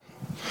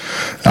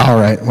All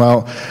right.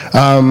 Well,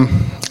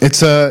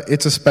 it's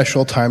a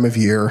special time of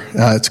year.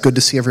 It's good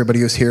to see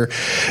everybody who's here.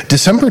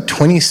 December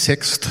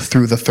 26th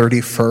through the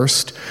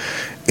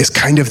 31st is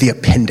kind of the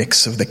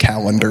appendix of the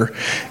calendar.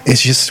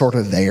 It's just sort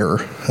of there.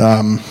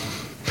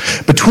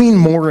 Between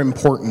more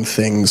important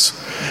things,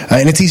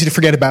 and it's easy to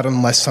forget about it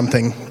unless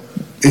something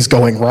is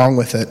going wrong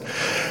with it.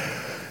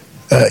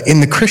 In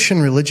the Christian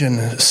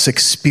religion's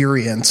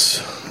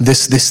experience,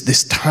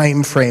 this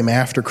time frame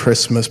after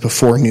Christmas,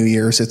 before New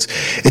Year's,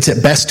 it's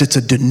at best it's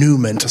a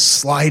denouement, a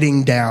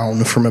sliding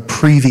down from a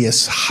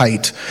previous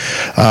height.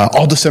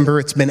 All December,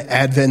 it's been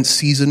Advent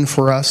season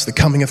for us, the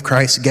coming of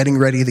Christ, getting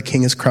ready, the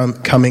King is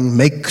coming,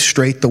 make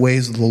straight the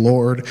ways of the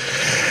Lord,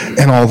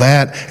 and all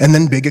that. And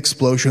then big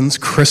explosions,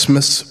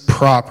 Christmas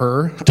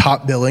proper,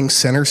 top billing,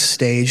 center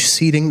stage,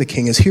 seating, the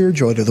King is here,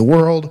 joy to the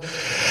world.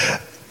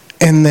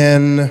 And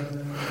then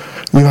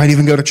we might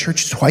even go to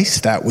church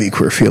twice that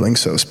week. We're feeling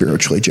so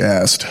spiritually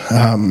jazzed.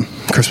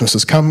 Christmas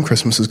has come,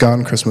 Christmas is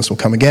gone, Christmas will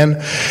come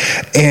again.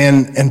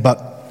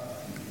 But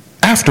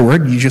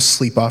afterward, you just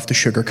sleep off the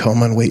sugar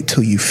coma and wait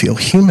till you feel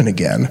human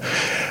again.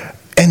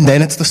 And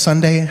then it's the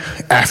Sunday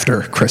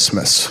after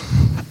Christmas.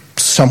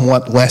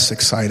 Somewhat less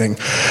exciting.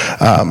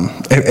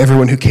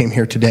 Everyone who came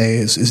here today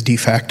is de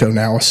facto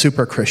now a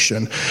super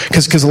Christian.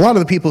 Because a lot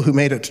of the people who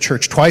made it to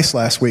church twice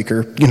last week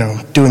are,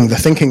 doing the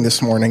thinking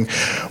this morning.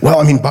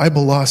 Well,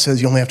 Bible law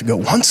says you only have to go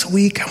once a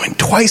week. I went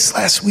twice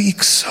last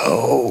week,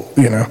 so,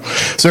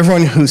 So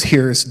everyone who's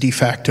here is de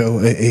facto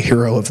a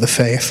hero of the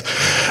faith.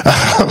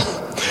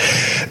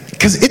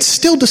 Because it's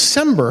still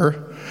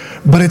December,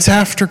 but it's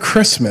after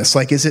Christmas.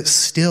 Is it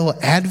still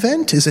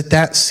Advent? Is it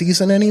that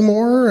season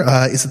anymore?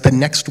 Is it the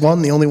next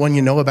one, the only one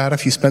you know about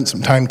if you spent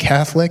some time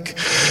Catholic?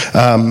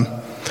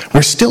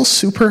 We're still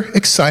super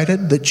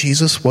excited that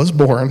Jesus was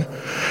born,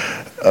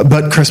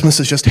 but Christmas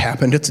has just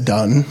happened. It's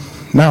done.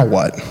 Now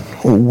what?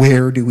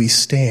 Where do we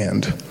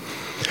stand?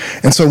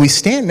 And so we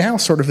stand now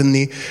sort of in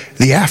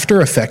the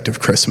after effect of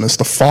Christmas,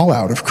 the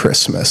fallout of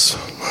Christmas.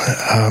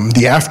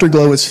 The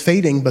afterglow is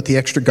fading, but the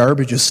extra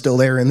garbage is still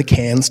there in the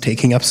cans,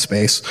 taking up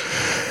space.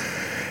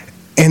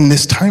 And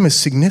this time is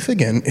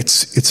significant.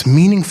 It's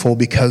meaningful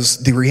because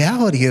the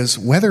reality is,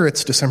 whether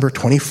it's December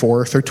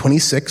 24th or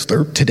 26th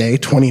or today,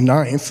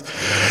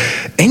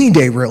 29th, any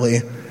day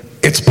really,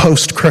 it's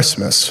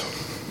post-Christmas.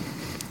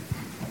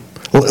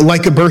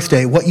 Like a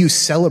birthday, what you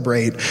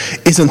celebrate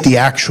isn't the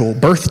actual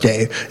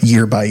birthday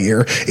year by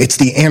year. It's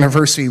the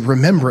anniversary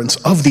remembrance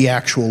of the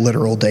actual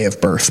literal day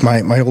of birth.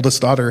 My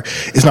oldest daughter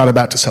is not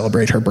about to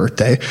celebrate her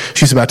birthday.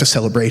 She's about to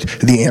celebrate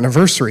the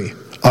anniversary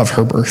of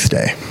her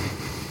birthday.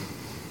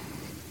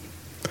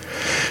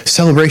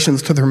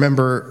 Celebrations to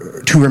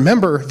remember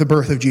the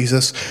birth of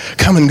Jesus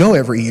come and go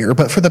every year,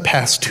 but for the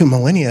past 2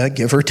 millennia,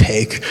 give or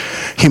take,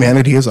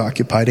 humanity has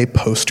occupied a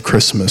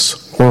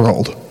post-Christmas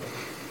world.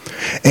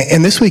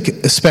 And this week,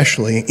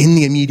 especially, in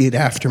the immediate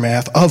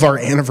aftermath of our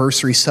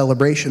anniversary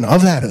celebration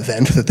of that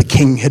event, that the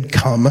King had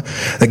come,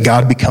 that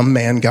God become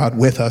man, God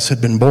with us had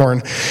been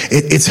born,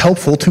 it's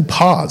helpful to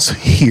pause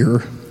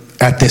here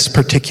at this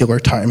particular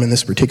time, in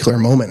this particular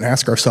moment, and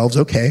ask ourselves,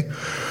 okay,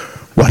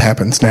 what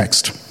happens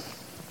next?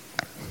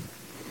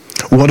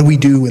 What do we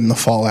do in the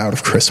fallout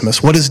of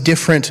Christmas? What is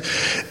different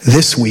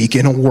this week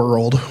in a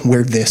world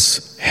where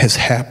this has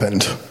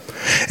happened?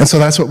 And so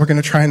that's what we're going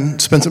to try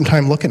and spend some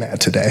time looking at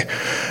today.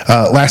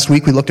 Last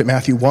week we looked at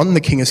Matthew 1, the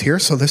King is here.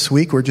 So this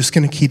week we're just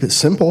going to keep it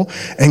simple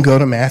and go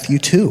to Matthew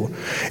 2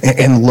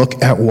 and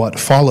look at what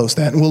follows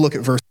that. And we'll look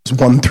at verses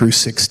 1 through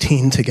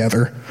 16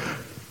 together.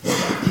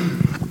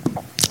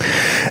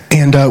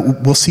 And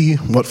we'll see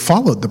what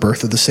followed the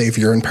birth of the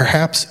Savior. And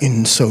perhaps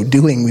in so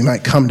doing we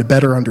might come to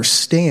better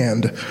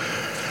understand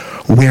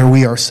where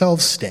we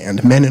ourselves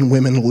stand, men and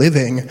women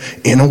living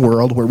in a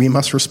world where we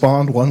must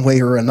respond one way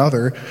or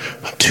another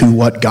to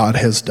what God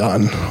has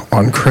done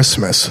on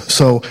Christmas.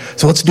 So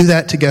let's do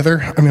that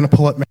together. I'm going to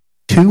pull up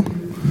Matthew 2,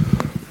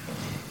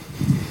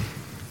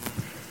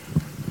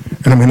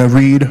 and I'm going to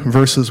read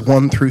verses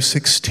 1 through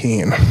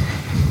 16.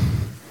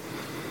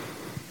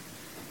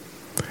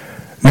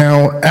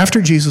 Now,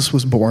 after Jesus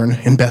was born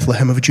in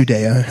Bethlehem of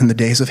Judea in the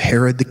days of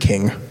Herod the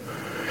king,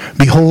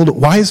 behold,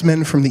 wise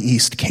men from the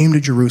east came to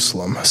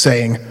Jerusalem,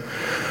 saying,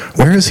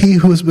 "Where is he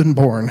who has been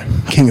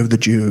born, King of the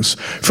Jews?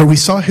 For we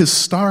saw his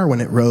star when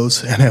it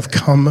rose and have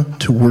come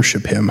to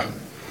worship him."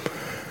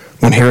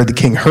 When Herod the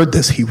king heard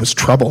this, he was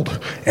troubled,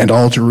 and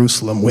all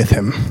Jerusalem with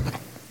him.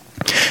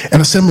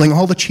 And assembling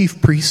all the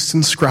chief priests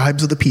and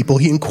scribes of the people,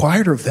 he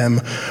inquired of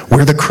them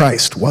where the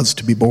Christ was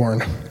to be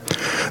born.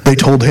 They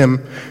told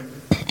him,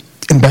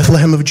 "In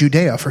Bethlehem of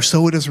Judea, for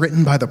so it is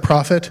written by the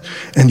prophet,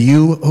 and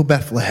you, O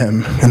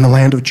Bethlehem, in the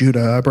land of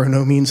Judah, are by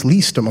no means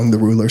least among the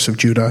rulers of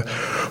Judah,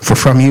 for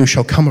from you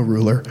shall come a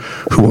ruler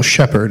who will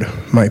shepherd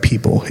my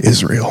people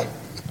Israel."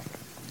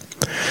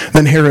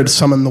 Then Herod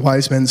summoned the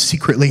wise men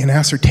secretly and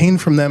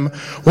ascertained from them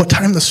what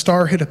time the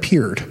star had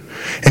appeared.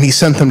 And he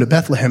sent them to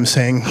Bethlehem,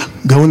 saying,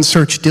 "Go and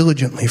search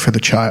diligently for the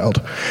child,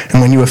 and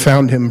when you have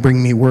found him,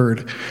 bring me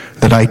word,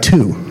 that I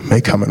too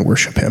may come and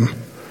worship him."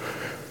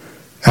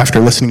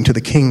 After listening to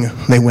the king,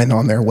 they went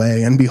on their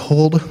way, and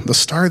behold, the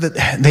star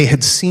that they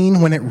had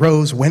seen when it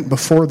rose went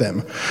before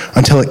them,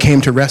 until it came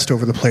to rest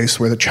over the place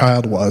where the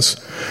child was.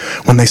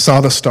 When they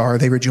saw the star,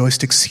 they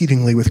rejoiced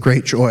exceedingly with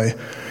great joy.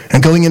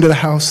 And going into the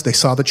house, they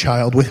saw the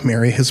child with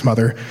Mary, his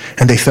mother,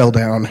 and they fell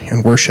down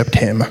and worshipped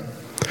him.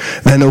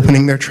 Then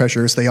opening their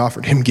treasures, they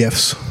offered him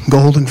gifts,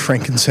 gold and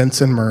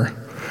frankincense and myrrh.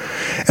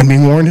 And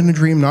being warned in a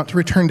dream not to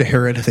return to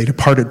Herod, they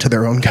departed to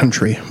their own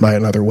country by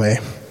another way.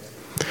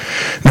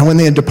 Now when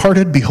they had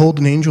departed, behold,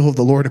 an angel of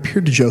the Lord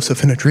appeared to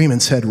Joseph in a dream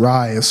and said,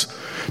 "Rise,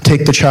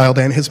 take the child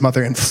and his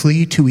mother and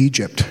flee to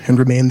Egypt, and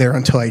remain there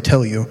until I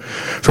tell you,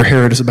 for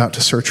Herod is about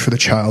to search for the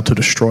child to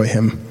destroy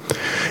him."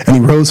 And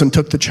he rose and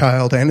took the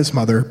child and his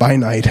mother by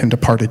night and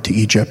departed to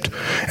Egypt,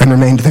 and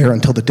remained there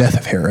until the death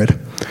of Herod.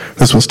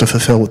 This was to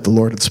fulfill what the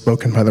Lord had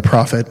spoken by the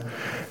prophet,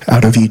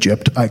 "Out of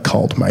Egypt I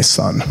called my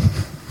son."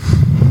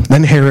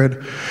 Then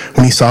Herod,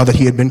 when he saw that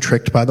he had been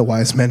tricked by the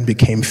wise men,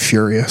 became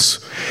furious.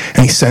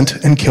 And he sent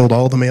and killed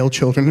all the male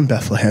children in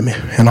Bethlehem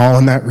and all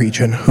in that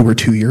region who were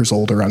 2 years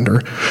old or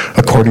under,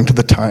 according to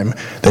the time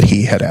that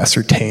he had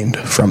ascertained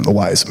from the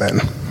wise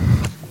men.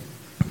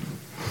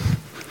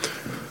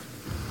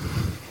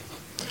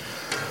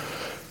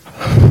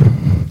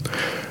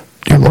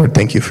 Dear Lord,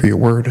 thank you for your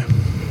word.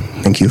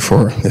 Thank you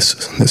for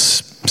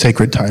this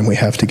sacred time we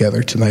have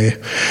together tonight.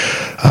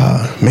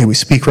 May we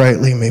speak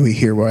rightly, may we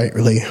hear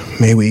rightly,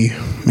 may we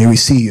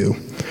see you.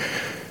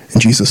 In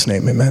Jesus'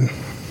 name, amen.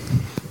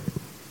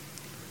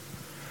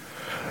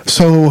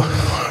 So,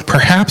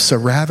 perhaps a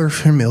rather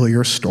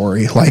familiar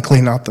story,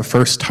 likely not the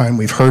first time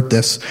we've heard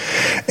this.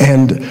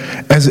 And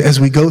as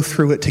we go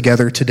through it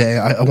together today,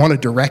 I want to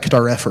direct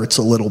our efforts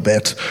a little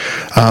bit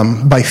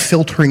by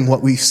filtering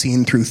what we've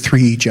seen through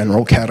three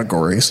general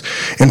categories.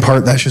 In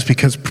part, that's just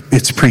because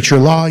it's preacher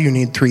law, you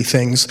need three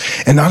things.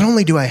 And not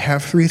only do I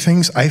have three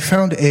things, I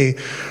found a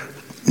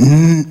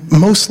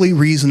mostly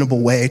reasonable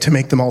way to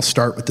make them all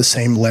start with the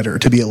same letter,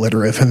 to be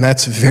alliterative, and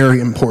that's very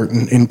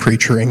important in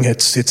preaching.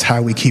 It's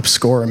how we keep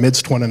score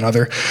amidst one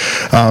another.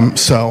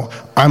 So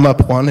I'm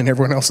up one, and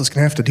everyone else is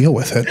going to have to deal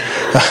with it.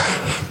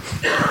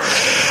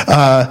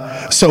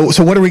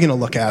 So what are we going to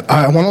look at?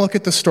 I want to look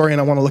at the story,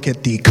 and I want to look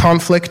at the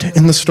conflict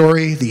in the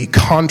story, the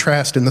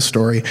contrast in the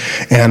story,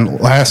 and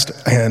last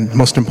and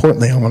most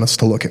importantly, I want us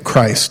to look at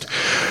Christ.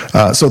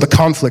 So the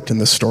conflict in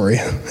this story,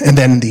 and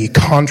then the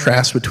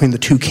contrast between the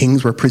two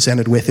kings we're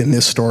presented with in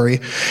this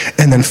story,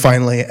 and then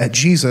finally at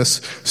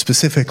Jesus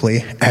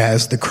specifically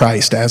as the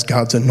Christ, as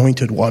God's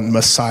anointed one,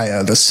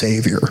 Messiah, the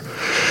Savior.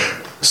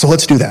 So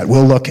let's do that.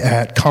 We'll look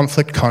at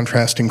conflict,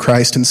 contrast, and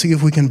Christ and see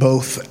if we can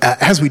both,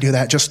 as we do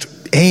that, just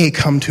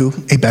come to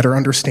a better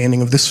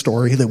understanding of this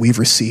story that we've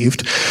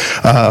received,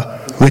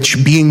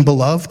 which, being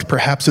beloved,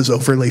 perhaps is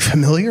overly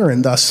familiar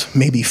and thus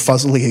maybe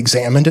fuzzily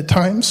examined at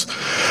times.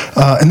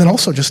 And then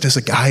also just as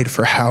a guide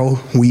for how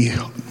we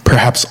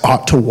perhaps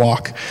ought to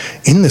walk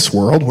in this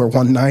world where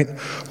one night,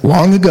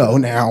 long ago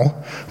now,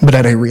 but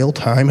at a real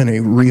time, in a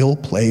real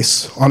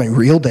place, on a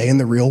real day in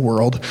the real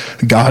world,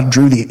 God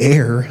drew the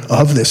heir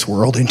of this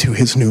world into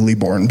his newly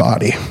born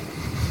body.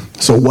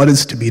 So what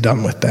is to be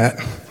done with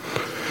that?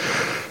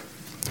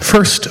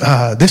 First,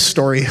 this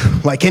story,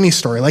 like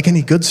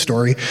any good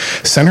story,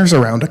 centers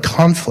around a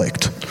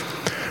conflict.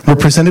 We're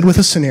presented with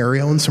a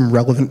scenario and some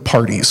relevant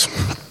parties.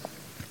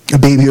 A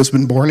baby has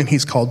been born and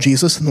he's called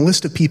Jesus, and the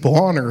list of people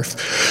on earth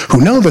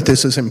who know that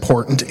this is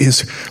important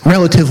is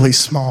relatively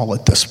small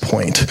at this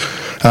point.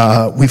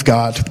 We've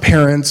got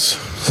parents,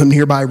 some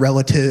nearby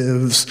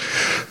relatives,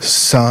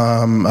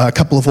 a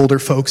couple of older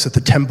folks at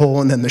the temple,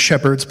 and then the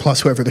shepherds,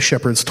 plus whoever the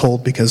shepherds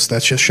told, because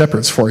that's just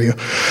shepherds for you.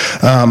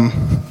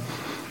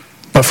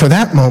 But for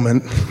that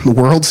moment, the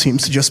world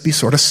seems to just be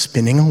sort of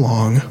spinning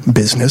along,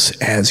 business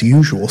as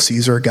usual.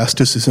 Caesar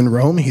Augustus is in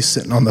Rome. He's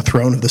sitting on the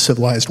throne of the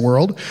civilized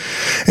world.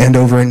 And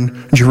over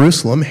in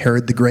Jerusalem,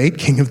 Herod the Great,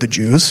 king of the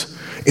Jews,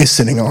 is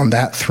sitting on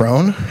that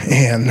throne,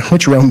 and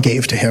which Rome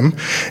gave to him.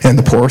 And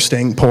the poor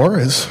staying poor,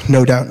 as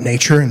no doubt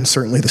nature and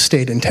certainly the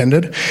state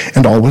intended,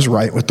 and all was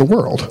right with the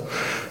world.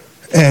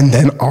 And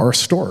then our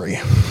story.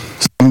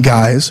 Some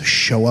guys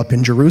show up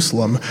in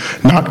Jerusalem,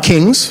 not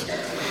kings,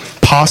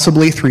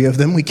 possibly three of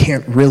them, we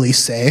can't really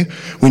say.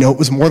 We know it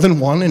was more than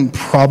one and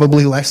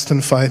probably less than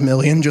 5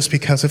 million, just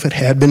because if it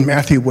had been,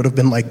 Matthew would have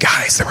been like,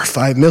 guys, there were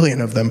 5 million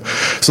of them.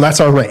 So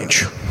that's our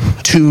range,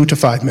 2 to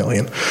 5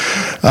 million.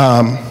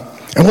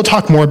 And we'll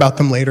talk more about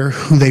them later,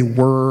 who they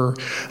were,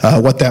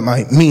 what that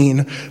might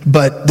mean.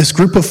 But this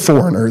group of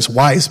foreigners,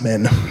 wise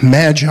men,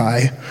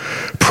 magi,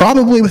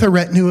 probably with a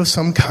retinue of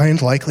some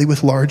kind, likely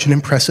with large and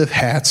impressive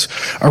hats,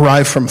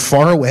 arrive from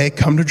far away,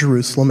 come to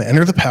Jerusalem,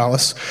 enter the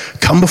palace,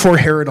 come before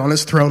Herod on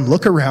his throne,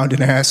 look around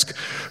and ask,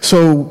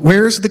 so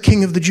where's the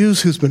king of the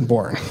Jews who's been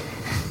born?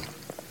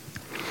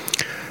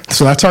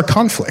 So that's our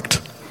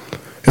conflict.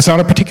 It's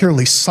not a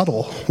particularly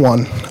subtle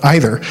one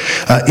either.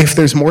 If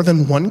there's more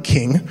than one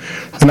king,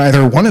 then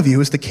either one of you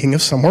is the king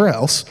of somewhere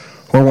else,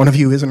 or one of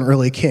you isn't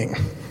really king.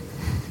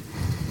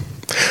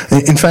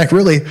 In fact,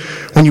 really,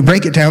 when you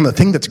break it down, the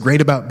thing that's great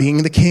about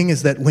being the king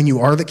is that when you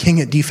are the king,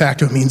 it de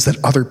facto means that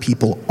other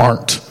people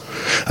aren't.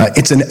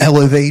 It's an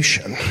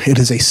elevation. It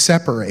is a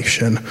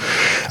separation.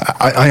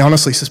 I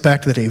honestly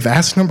suspect that a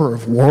vast number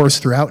of wars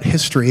throughout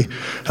history,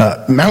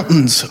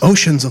 mountains,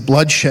 oceans of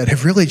bloodshed,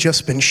 have really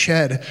just been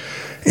shed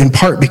in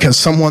part because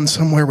someone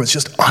somewhere was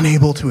just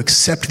unable to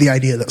accept the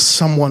idea that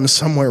someone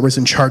somewhere was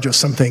in charge of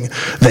something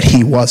that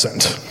he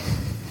wasn't.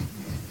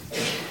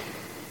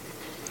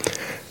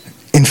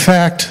 In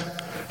fact,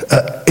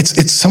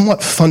 it's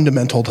somewhat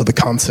fundamental to the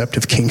concept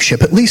of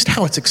kingship, at least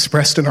how it's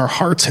expressed in our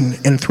hearts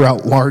and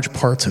throughout large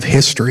parts of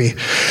history,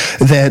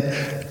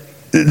 that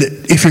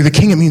if you're the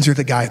king, it means you're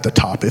the guy at the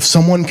top. If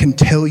someone can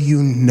tell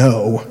you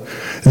no,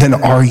 then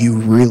are you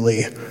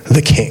really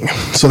the king?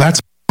 So that's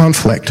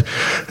conflict.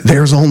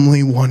 There's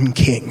only one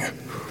king.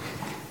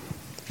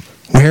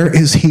 Where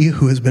is he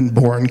who has been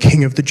born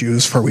King of the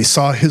Jews? For we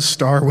saw his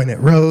star when it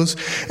rose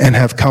and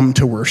have come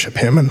to worship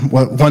him. And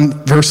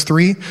verse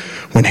 3,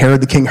 when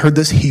Herod the king heard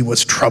this, he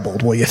was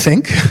troubled. Well, you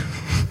think?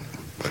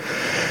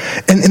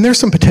 And there's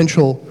some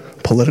potential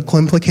political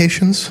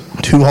implications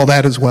to all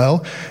that as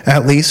well,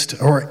 at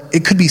least, or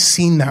it could be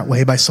seen that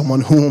way by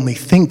someone who only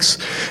thinks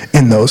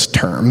in those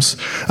terms.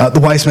 The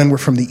wise men were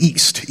from the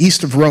east.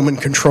 East of Roman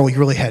control, you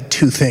really had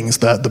two things,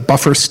 the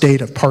buffer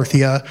state of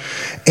Parthia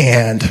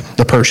and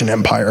the Persian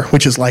Empire,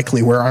 which is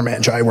likely where our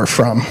Magi were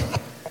from.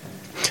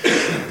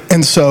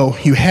 And so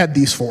you had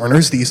these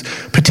foreigners, these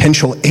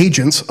potential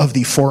agents of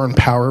the foreign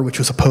power, which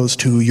was opposed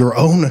to your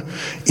own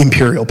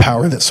imperial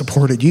power that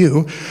supported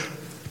you,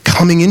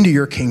 coming into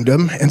your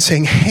kingdom and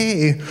saying,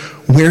 hey,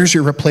 where's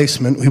your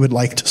replacement? We would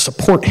like to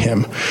support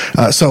him.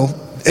 So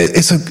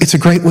it's a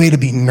great way to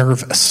be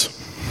nervous.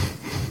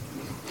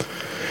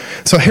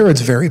 So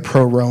Herod's very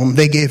pro-Rome.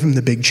 They gave him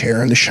the big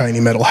chair and the shiny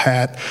metal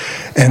hat.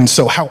 And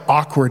so how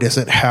awkward is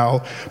it?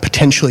 How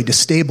potentially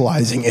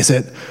destabilizing is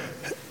it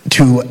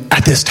to,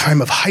 at this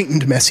time of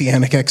heightened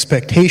messianic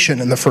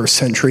expectation in the first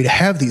century, to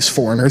have these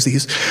foreigners,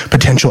 these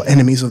potential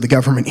enemies of the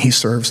government he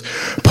serves,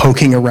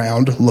 poking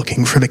around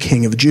looking for the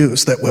king of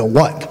Jews that will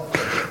what?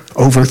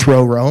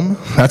 Overthrow Rome?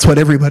 That's what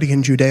everybody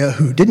in Judea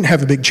who didn't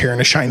have a big chair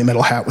and a shiny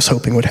metal hat was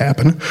hoping would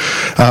happen.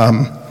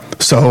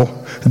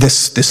 So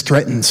this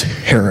threatens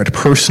Herod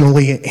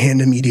personally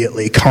and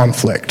immediately.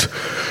 Conflict.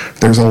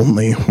 There's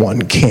only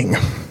one king.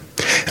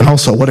 And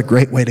also, what a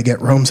great way to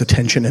get Rome's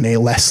attention in a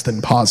less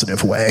than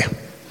positive way.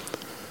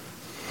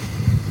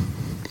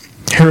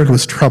 Herod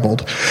was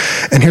troubled.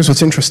 And here's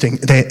what's interesting.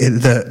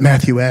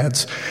 Matthew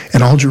adds,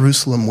 and all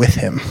Jerusalem with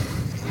him.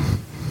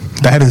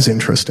 That is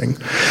interesting.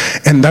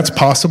 And that's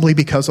possibly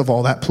because of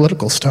all that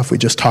political stuff we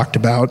just talked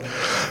about,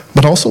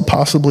 but also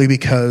possibly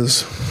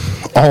because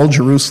all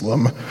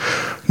Jerusalem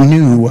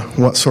knew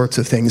what sorts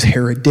of things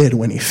Herod did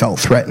when he felt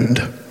threatened.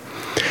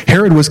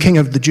 Herod was king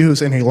of the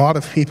Jews, and a lot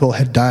of people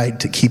had died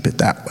to keep it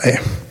that way.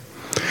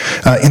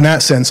 In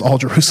that sense, all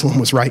Jerusalem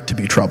was right to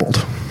be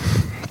troubled.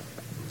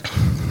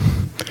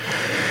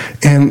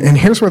 And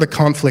here's where the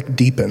conflict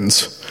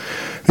deepens,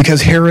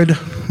 because Herod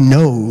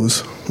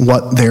knows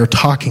what they're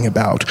talking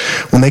about.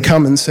 When they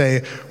come and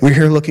say, we're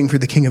here looking for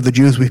the king of the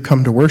Jews, we've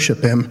come to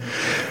worship him,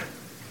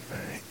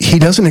 he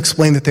doesn't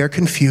explain that they're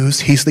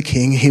confused. He's the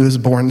king. He was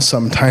born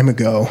some time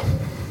ago.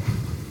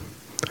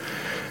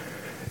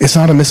 It's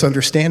not a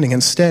misunderstanding.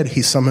 Instead,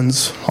 he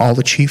summons all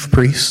the chief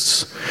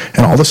priests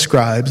and all the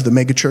scribes, the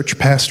megachurch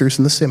pastors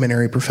and the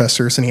seminary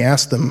professors, and he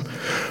asks them,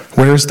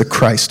 where's the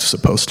Christ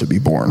supposed to be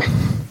born?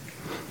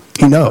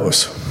 He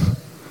knows.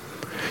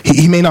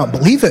 He may not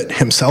believe it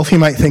himself. He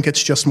might think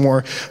it's just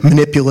more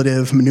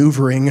manipulative,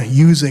 maneuvering,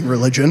 using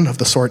religion of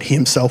the sort he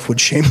himself would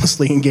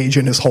shamelessly engage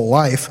in his whole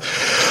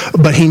life.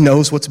 But he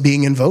knows what's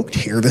being invoked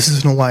here. This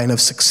isn't a line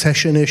of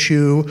succession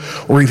issue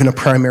or even a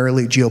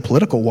primarily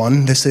geopolitical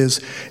one. This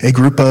is a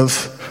group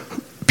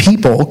of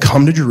people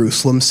come to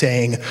Jerusalem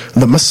saying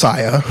the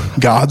Messiah,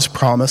 God's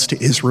promise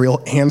to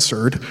Israel,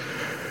 answered,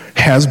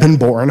 has been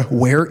born.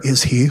 Where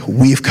is he?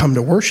 We've come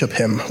to worship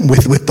him.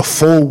 With the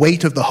full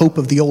weight of the hope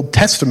of the Old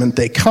Testament,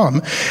 they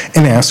come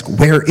and ask,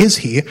 where is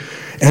he?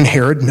 And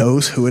Herod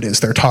knows who it is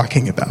they're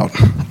talking about.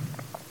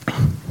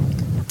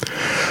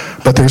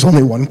 But there's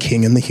only one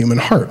king in the human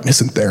heart,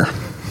 isn't there?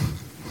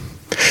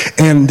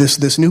 And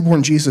this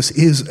newborn Jesus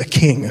is a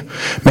king.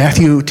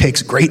 Matthew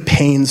takes great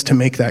pains to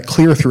make that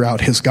clear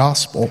throughout his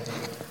gospel.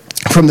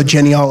 From the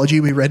genealogy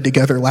we read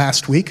together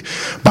last week,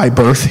 by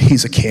birth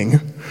he's a king.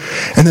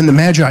 And then the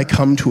Magi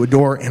come to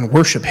adore and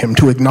worship him,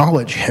 to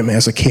acknowledge him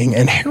as a king.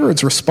 And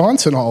Herod's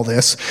response in all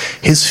this,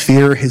 his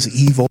fear, his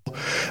evil,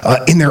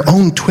 in their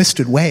own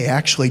twisted way,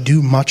 actually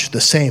do much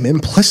the same.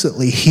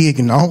 Implicitly, he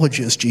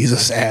acknowledges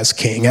Jesus as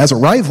king, as a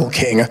rival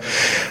king,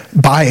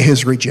 by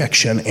his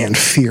rejection and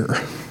fear.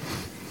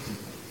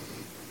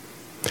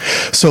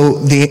 So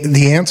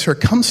the answer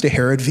comes to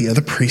Herod via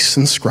the priests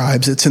and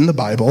scribes. It's in the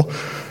Bible.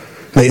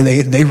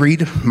 They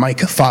read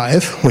Micah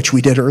 5, which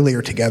we did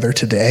earlier together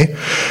today.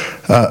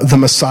 The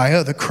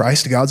Messiah, the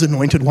Christ, God's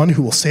anointed one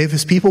who will save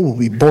his people, will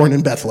be born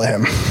in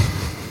Bethlehem.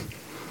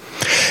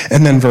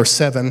 And then verse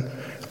 7,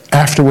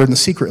 afterward and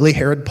secretly,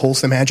 Herod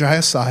pulls the Magi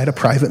aside, a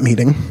private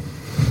meeting.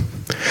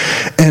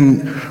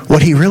 And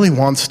what he really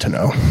wants to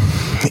know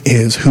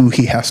is who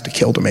he has to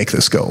kill to make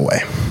this go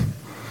away.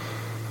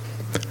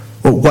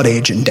 Or what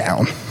age and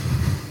down.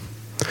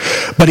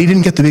 But he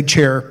didn't get the big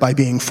chair by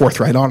being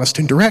forthright, honest,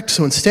 and direct,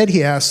 so instead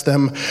he asked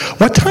them,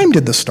 what time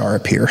did the star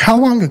appear? How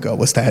long ago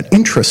was that?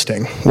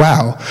 Interesting.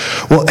 Wow.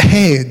 Well,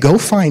 hey, go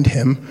find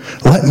him,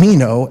 let me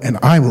know, and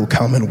I will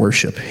come and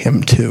worship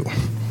him too.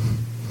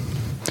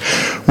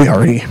 We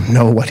already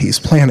know what he's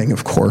planning,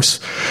 of course,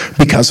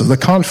 because of the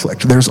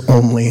conflict. There's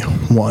only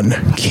one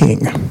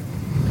king.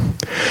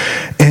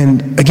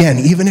 And again,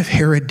 even if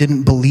Herod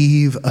didn't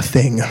believe a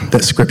thing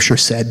that Scripture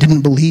said,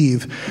 didn't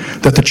believe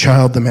that the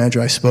child the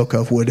Magi spoke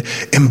of would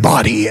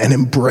embody and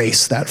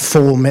embrace that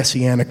full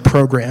messianic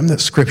program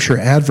that Scripture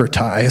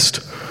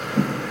advertised,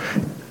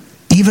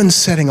 even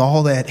setting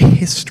all that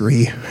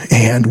history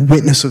and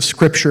witness of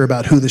Scripture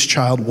about who this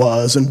child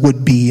was and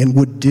would be and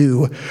would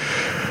do,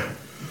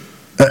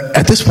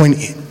 at this point,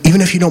 even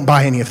if you don't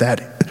buy any of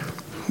that,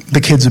 the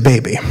kid's a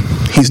baby.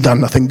 He's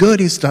done nothing good,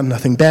 he's done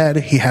nothing bad,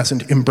 he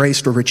hasn't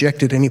embraced or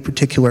rejected any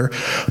particular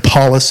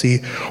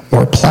policy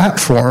or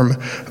platform,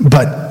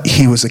 but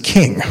he was a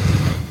king.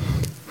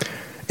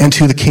 And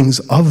to the kings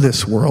of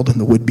this world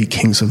and the would-be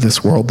kings of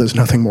this world, there's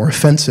nothing more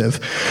offensive,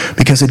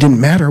 because it didn't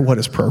matter what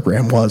his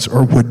program was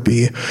or would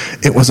be,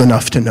 it was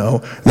enough to know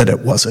that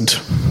it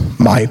wasn't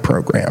my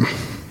program.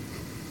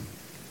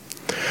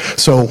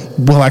 So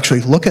we'll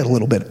actually look at a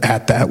little bit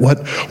at that.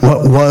 What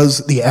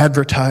was the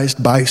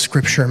advertised by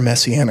Scripture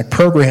messianic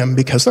program?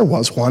 Because there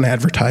was one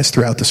advertised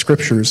throughout the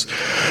Scriptures.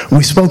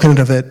 We've spoken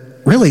of it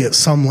really at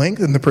some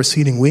length in the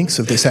preceding weeks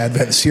of this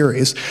Advent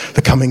series.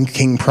 The coming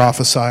king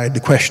prophesied, the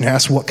question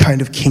asked, what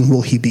kind of king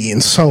will he be,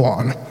 and so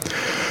on.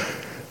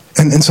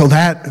 And so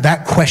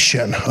that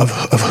question of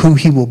who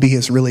he will be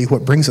is really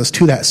what brings us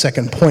to that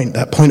second point,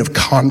 that point of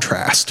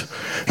contrast.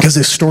 Because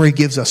this story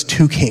gives us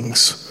two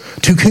kings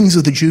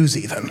of the Jews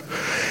even.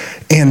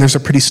 And there's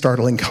a pretty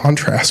startling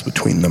contrast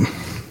between them.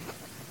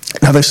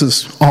 Now this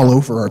is all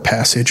over our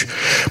passage,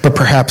 but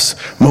perhaps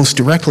most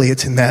directly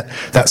it's in that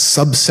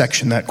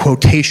subsection, that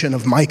quotation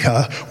of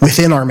Micah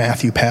within our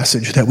Matthew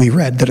passage that we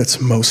read, that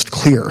it's most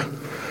clear.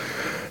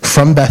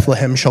 From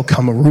Bethlehem shall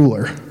come a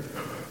ruler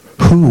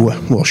who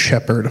will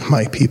shepherd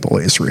my people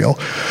Israel.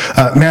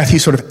 Matthew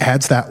sort of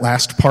adds that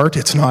last part.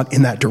 It's not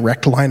in that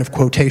direct line of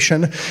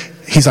quotation.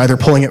 He's either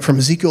pulling it from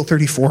Ezekiel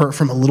 34 or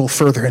from a little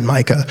further in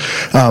Micah.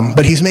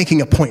 But he's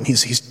making a point.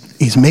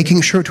 He's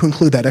making sure to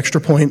include that extra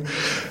point.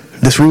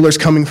 This ruler's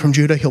coming from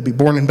Judah. He'll be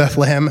born in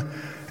Bethlehem,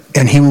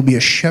 and he will be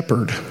a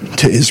shepherd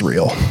to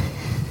Israel.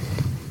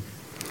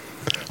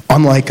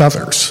 Unlike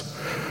others.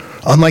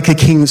 Unlike the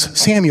kings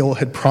Samuel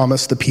had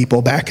promised the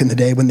people back in the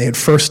day when they had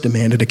first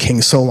demanded a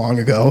king so long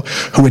ago,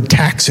 who would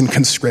tax and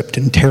conscript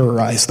and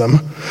terrorize them.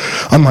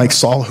 Unlike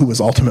Saul, who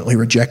was ultimately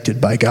rejected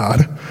by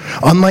God.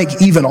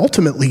 Unlike even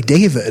ultimately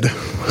David,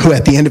 who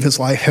at the end of his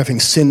life, having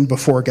sinned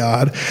before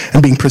God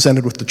and being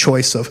presented with the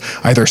choice of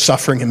either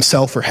suffering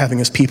himself or having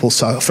his people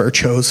suffer,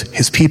 chose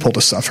his people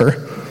to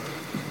suffer.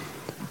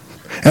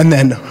 And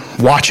then,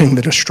 watching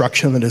the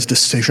destruction that his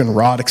decision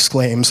wrought,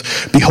 exclaims,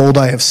 behold,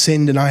 I have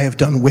sinned and I have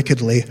done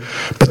wickedly,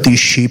 but these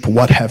sheep,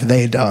 what have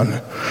they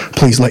done?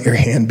 Please let your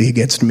hand be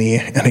against me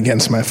and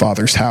against my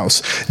father's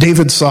house.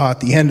 David saw at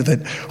the end of it,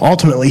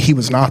 ultimately he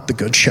was not the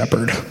good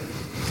shepherd.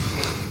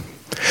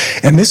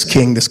 And this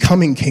king, this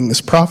coming king,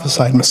 this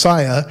prophesied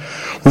Messiah,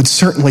 would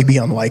certainly be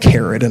unlike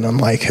Herod and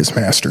unlike his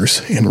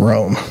masters in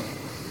Rome.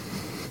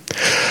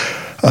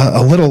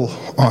 A little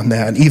on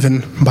that,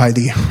 even by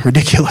the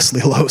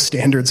ridiculously low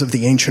standards of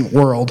the ancient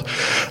world,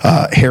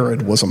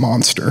 Herod was a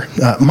monster.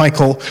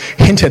 Michael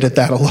hinted at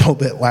that a little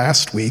bit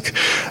last week,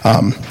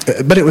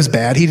 but it was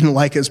bad. He didn't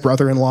like his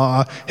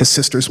brother-in-law, his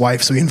sister's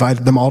wife, so he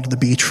invited them all to the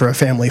beach for a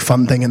family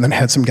fun thing, and then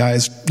had some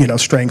guys,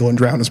 strangle and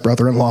drown his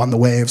brother-in-law in the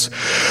waves.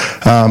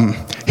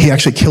 He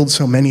actually killed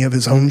so many of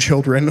his own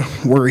children,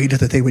 worried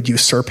that they would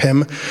usurp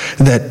him,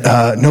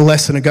 that no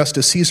less than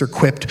Augustus Caesar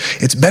quipped,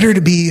 it's better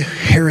to be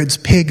Herod's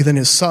pig than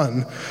his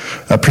son,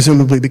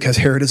 presumably because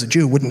Herod is a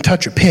Jew, wouldn't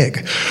touch a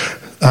pig.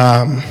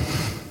 And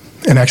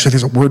actually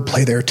there's a word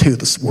play there too.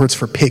 The words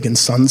for pig and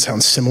son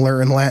sound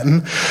similar in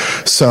Latin.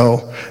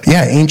 So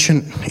yeah,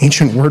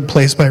 ancient word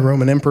plays by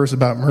Roman emperors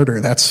about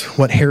murder. That's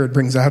what Herod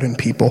brings out in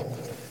people.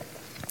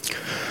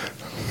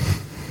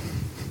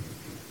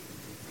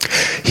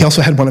 He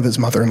also had one of his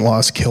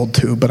mother-in-laws killed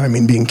too, but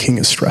being king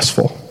is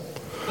stressful.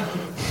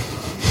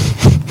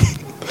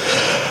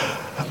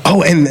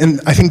 Oh, and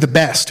I think the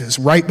best is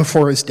right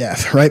before his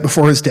death,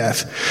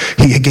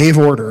 he gave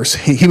orders.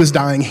 He was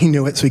dying, he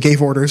knew it, so he gave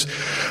orders.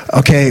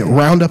 Okay,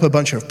 round up a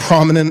bunch of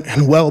prominent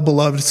and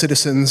well-beloved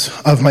citizens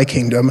of my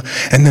kingdom,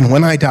 and then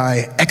when I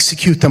die,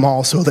 execute them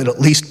all so that at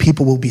least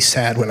people will be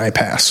sad when I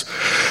pass.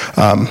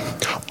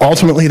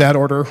 Ultimately, that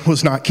order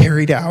was not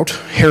carried out.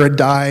 Herod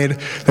died.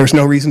 There's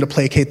no reason to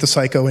placate the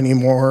psycho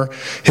anymore.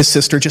 His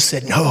sister just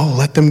said, no,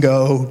 let them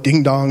go.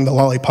 Ding dong, the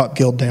Lollipop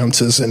Guild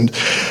dances, and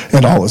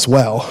all is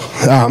well.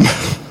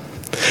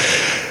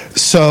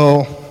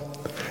 So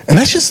And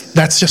that's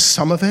just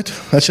some of it.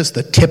 That's just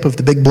the tip of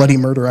the big bloody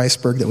murder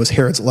iceberg that was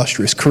Herod's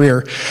illustrious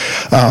career.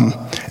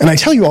 And I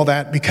tell you all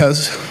that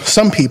because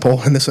some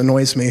people, and this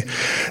annoys me,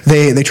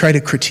 they try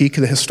to critique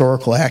the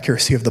historical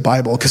accuracy of the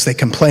Bible because they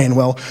complain,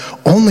 well,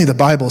 only the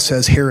Bible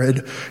says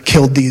Herod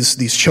killed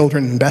these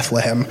children in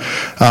Bethlehem.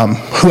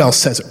 Who else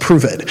says it?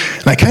 Prove it.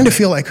 And I kind of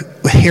feel like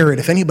with Herod,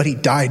 if anybody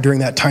died during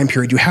that time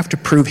period, you have to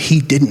prove he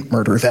didn't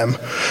murder them.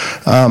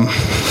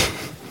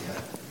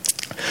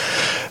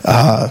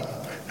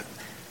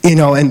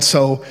 And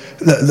so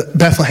the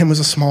Bethlehem was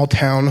a small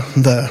town.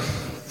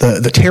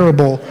 The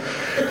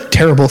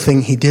terrible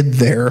thing he did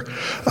there,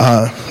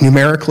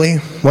 numerically,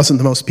 wasn't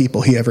the most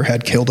people he ever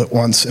had killed at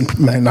once, and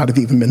might not have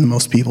even been the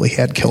most people he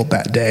had killed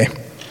that day.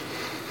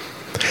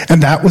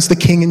 And that was the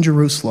king in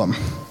Jerusalem.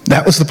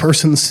 That was the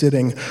person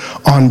sitting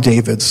on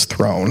David's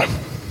throne.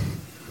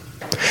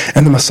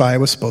 And the Messiah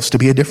was supposed to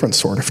be a different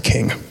sort of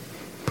king.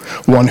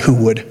 One who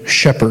would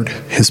shepherd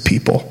his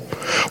people.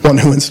 One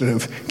who, instead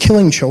of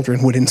killing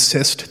children, would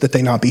insist that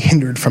they not be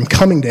hindered from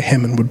coming to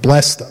him and would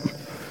bless them.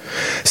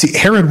 See,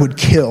 Herod would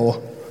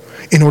kill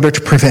in order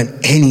to prevent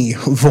any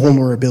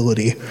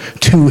vulnerability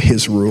to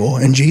his rule.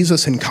 And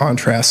Jesus, in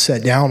contrast,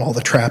 set down all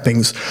the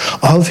trappings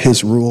of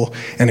his rule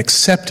and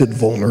accepted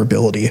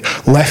vulnerability,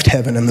 left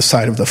heaven and the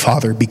side of the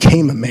Father,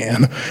 became a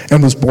man,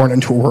 and was born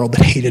into a world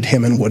that hated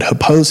him and would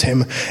oppose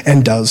him,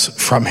 and does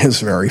from his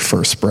very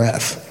first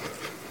breath.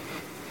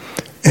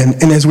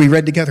 And as we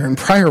read together in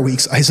prior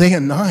weeks,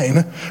 Isaiah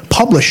 9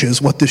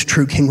 publishes what this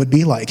true king would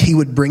be like. He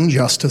would bring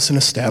justice and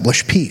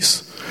establish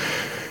peace.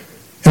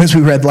 And as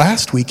we read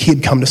last week, he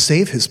had come to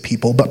save his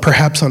people, but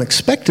perhaps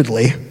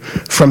unexpectedly,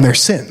 from their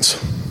sins.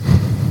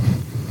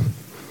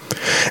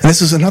 And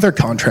this is another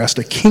contrast,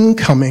 a king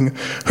coming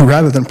who,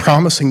 rather than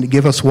promising to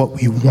give us what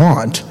we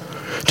want,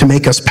 to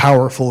make us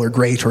powerful or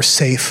great or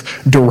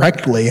safe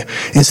directly,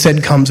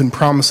 instead comes and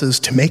promises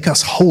to make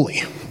us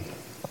holy,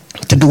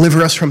 to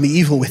deliver us from the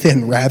evil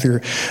within rather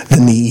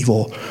than the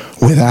evil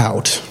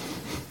without.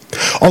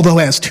 Although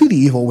as to the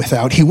evil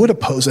without, he would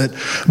oppose it,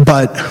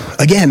 but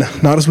again,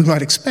 not as we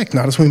might expect,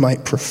 not as we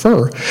might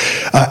prefer,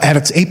 at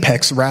its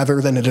apex rather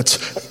than at its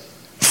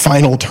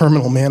final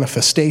terminal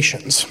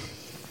manifestations.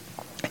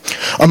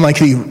 Unlike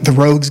the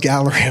rogues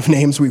gallery of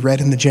names we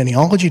read in the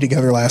genealogy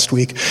together last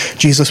week,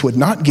 Jesus would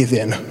not give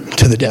in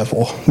to the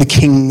devil, the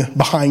king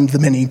behind the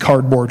many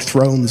cardboard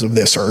thrones of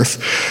this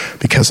earth,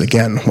 because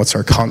again, what's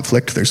our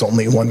conflict? There's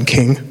only one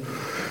king.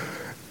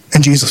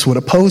 And Jesus would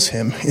oppose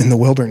him in the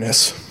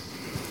wilderness.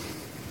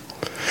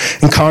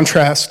 In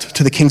contrast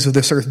to the kings of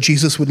this earth,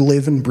 Jesus would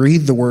live and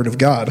breathe the word of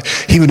God.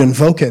 He would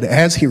invoke it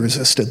as he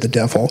resisted the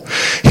devil.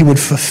 He would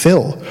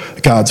fulfill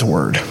God's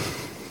word.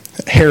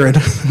 Herod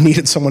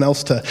needed someone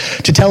else to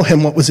tell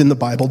him what was in the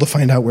Bible to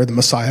find out where the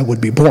Messiah would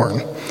be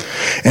born.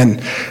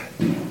 And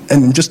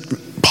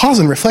just pause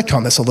and reflect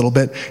on this a little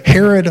bit.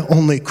 Herod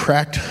only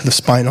cracked the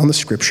spine on the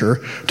scripture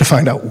to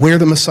find out where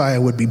the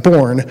Messiah would be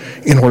born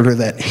in order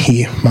that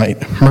he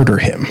might murder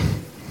him.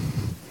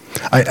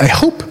 I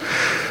hope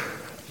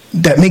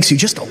that makes you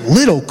just a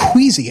little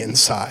queasy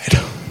inside.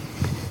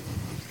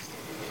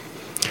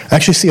 I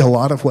actually see a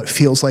lot of what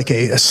feels like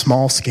a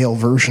small-scale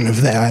version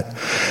of that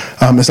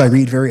as I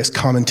read various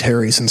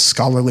commentaries and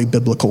scholarly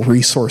biblical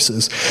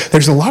resources.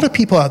 There's a lot of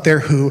people out there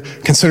who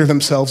consider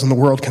themselves, and the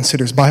world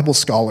considers Bible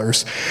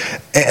scholars,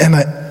 and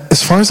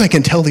as far as I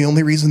can tell, the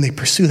only reason they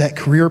pursue that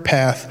career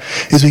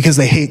path is because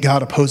they hate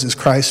God, opposes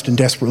Christ, and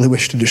desperately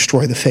wish to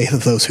destroy the faith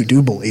of those who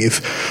do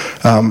believe.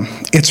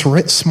 It's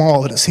writ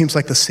small, and it seems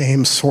like the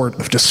same sort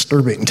of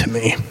disturbing to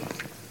me.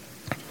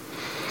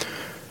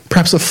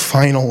 Perhaps a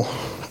final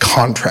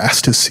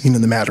contrast is seen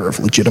in the matter of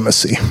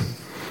legitimacy.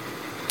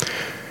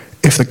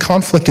 If the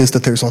conflict is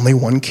that there's only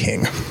one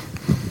king,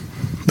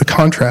 the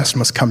contrast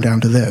must come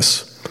down to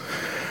this.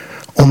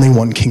 Only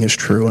one king is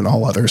true and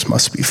all others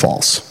must be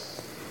false.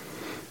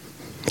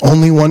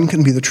 Only one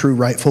can be the true,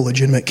 rightful,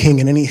 legitimate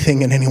king, and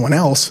anything and anyone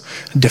else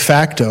de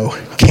facto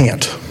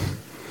can't.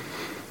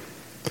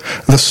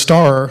 The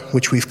star,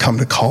 which we've come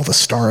to call the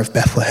Star of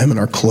Bethlehem in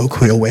our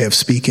colloquial way of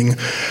speaking,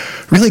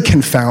 really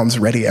confounds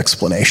ready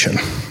explanation.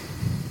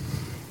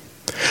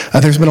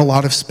 There's been a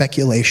lot of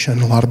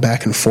speculation, a lot of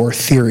back and forth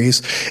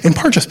theories, in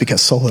part just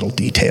because so little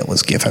detail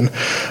is given.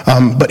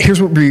 But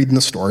here's what we read in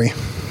the story,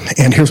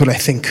 and here's what I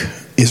think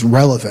is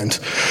relevant.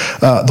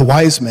 The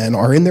wise men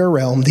are in their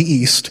realm, the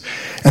east,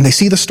 and they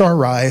see the star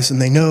rise,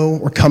 and they know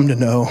or come to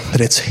know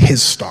that it's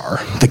his star,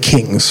 the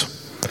king's.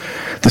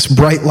 This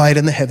bright light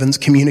in the heavens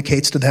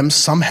communicates to them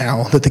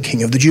somehow that the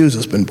King of the Jews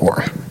has been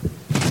born.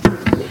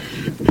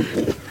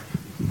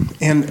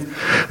 And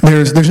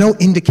there's no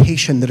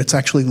indication that it's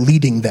actually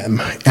leading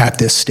them at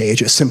this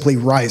stage. It simply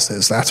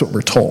rises. That's what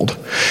we're told.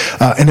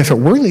 And if it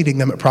were leading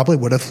them, it probably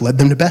would have led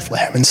them to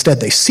Bethlehem. Instead,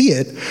 they see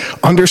it,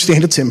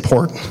 understand its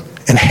import,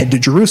 and head to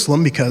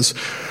Jerusalem because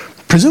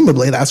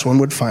presumably that's where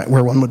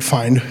one would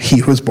find he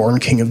who was born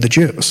King of the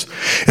Jews.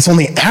 It's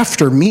only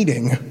after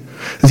meeting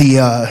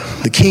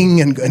the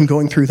king and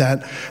going through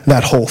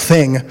that whole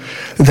thing,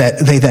 that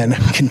they then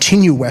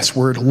continue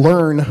westward,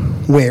 learn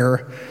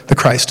where the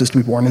Christ is to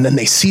be born, and then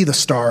they see the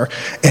star,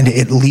 and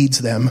it leads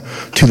them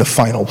to the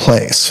final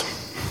place,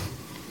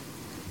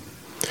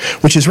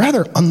 which is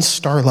rather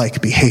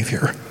unstar-like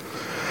behavior.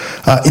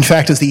 In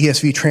fact, as the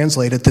ESV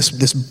translated,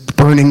 this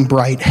burning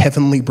bright,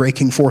 heavenly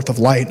breaking forth of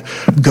light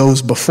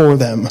goes before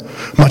them,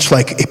 much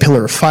like a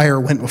pillar of fire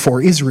went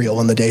before Israel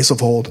in the days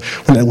of old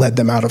when it led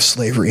them out of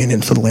slavery and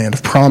into the land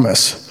of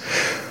promise.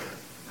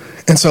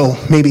 And so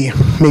maybe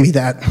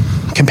that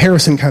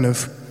comparison kind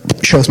of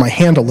shows my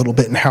hand a little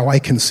bit in how I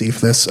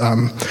conceive this,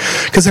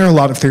 because there are a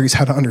lot of theories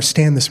how to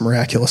understand this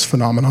miraculous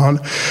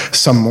phenomenon,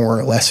 some more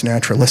or less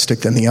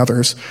naturalistic than the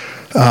others.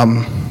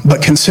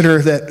 But consider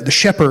that the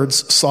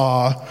shepherds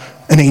saw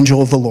an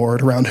angel of the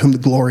Lord around whom the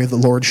glory of the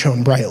Lord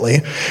shone brightly,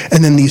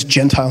 and then these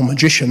Gentile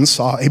magicians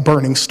saw a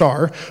burning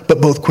star,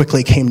 but both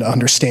quickly came to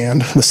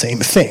understand the same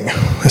thing.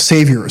 A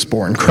Savior is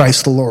born,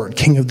 Christ the Lord,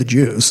 King of the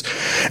Jews,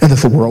 and that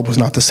the world was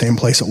not the same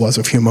place it was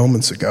a few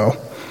moments ago.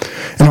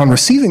 And on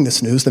receiving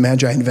this news, the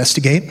Magi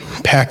investigate,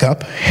 pack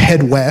up,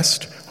 head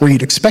west, where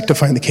you'd expect to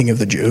find the King of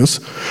the Jews,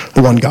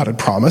 the one God had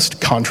promised.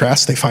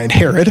 Contrast, they find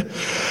Herod.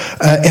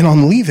 And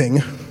on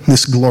leaving,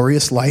 this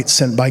glorious light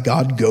sent by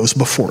God goes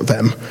before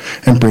them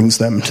and brings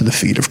them to the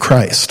feet of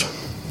Christ.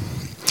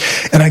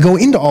 And I go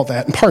into all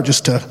that in part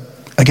just to,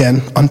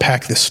 again,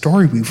 unpack this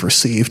story we've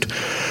received,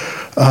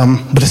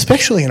 but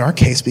especially in our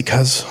case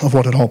because of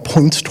what it all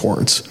points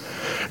towards.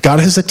 God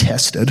has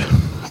attested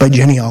by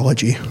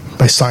genealogy,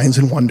 by signs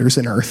and wonders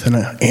in earth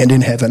and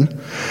in heaven,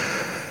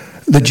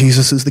 that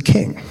Jesus is the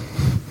King,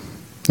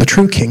 the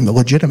true King, the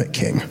legitimate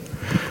King,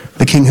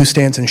 the King who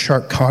stands in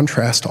sharp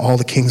contrast to all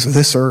the kings of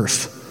this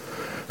earth,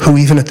 who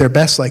even at their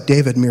best, like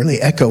David,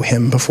 merely echo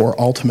him before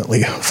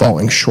ultimately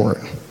falling short.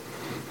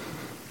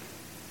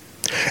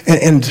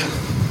 And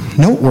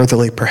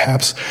noteworthily,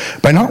 perhaps,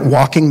 by not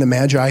walking the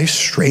Magi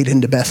straight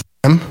into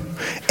Bethlehem,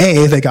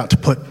 they got to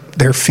put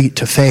their feet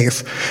to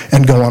faith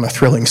and go on a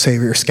thrilling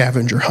Savior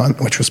scavenger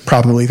hunt, which was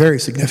probably very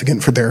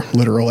significant for their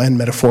literal and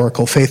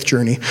metaphorical faith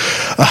journey.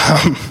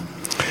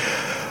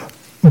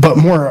 But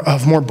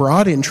more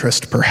broad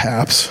interest,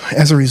 perhaps,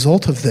 as a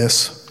result of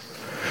this,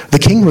 the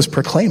King was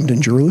proclaimed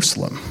in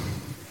Jerusalem,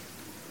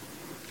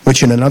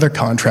 which in another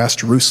contrast,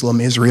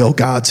 Jerusalem, Israel,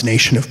 God's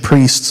nation of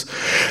priests,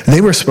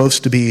 they were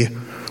supposed to be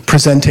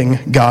presenting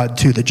God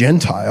to the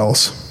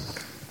Gentiles.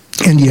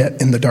 And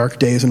yet, in the dark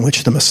days in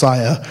which the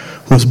Messiah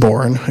was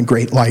born, a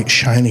great light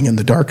shining in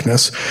the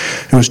darkness,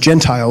 it was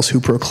Gentiles who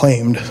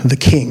proclaimed the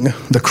King,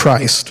 the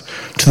Christ,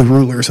 to the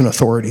rulers and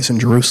authorities in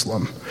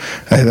Jerusalem.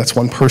 That's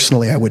one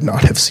personally I would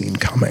not have seen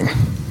coming.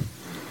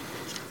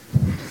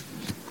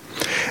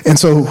 And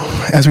so,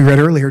 as we read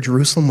earlier,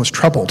 Jerusalem was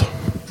troubled,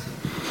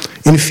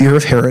 in fear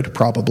of Herod,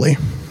 probably.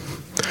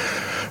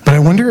 But I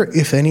wonder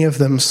if any of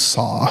them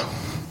saw.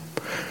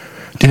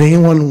 Did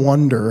anyone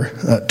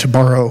wonder, to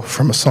borrow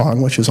from a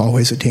song, which is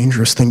always a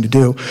dangerous thing to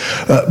do,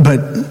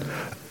 but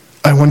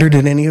I wonder,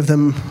 did any of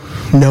them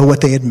know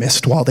what they had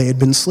missed while they had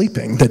been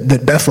sleeping?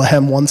 That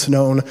Bethlehem, once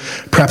known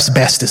perhaps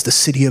best as the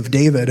city of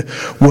David,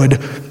 would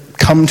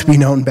come to be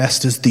known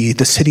best as the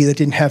city that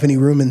didn't have any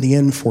room in the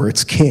inn for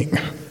its king.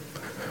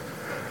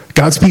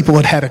 God's people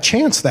had had a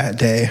chance that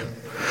day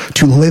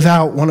to live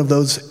out one of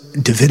those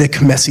Davidic,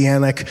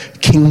 messianic,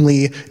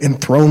 kingly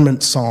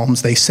enthronement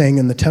psalms they sang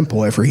in the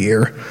temple every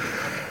year.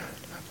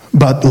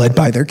 But led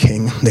by their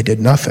king, they did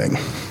nothing.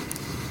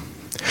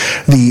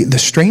 The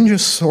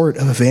strangest sort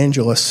of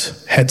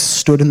evangelists had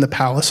stood in the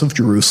palace of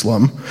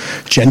Jerusalem,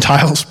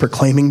 Gentiles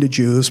proclaiming to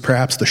Jews,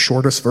 perhaps the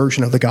shortest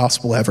version of the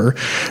gospel ever,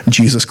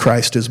 Jesus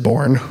Christ is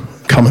born,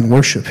 come and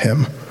worship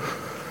him.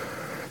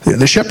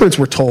 The shepherds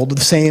were told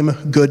the same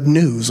good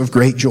news of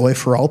great joy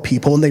for all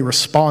people, and they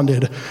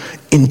responded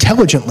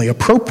intelligently,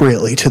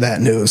 appropriately to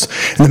that news.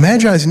 And the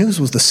Magi's news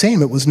was the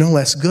same. It was no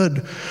less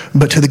good,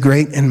 but to the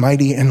great and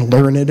mighty and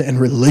learned and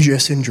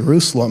religious in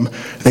Jerusalem,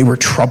 they were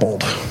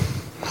troubled.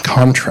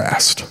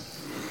 Contrast.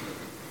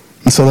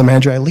 And so the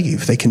Magi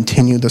leave. They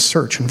continue the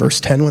search. In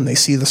verse 10, when they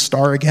see the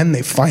star again,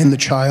 they find the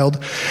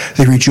child.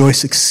 They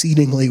rejoice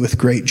exceedingly with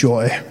great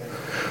joy.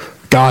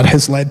 God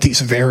has led these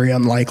very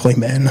unlikely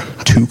men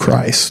to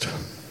Christ.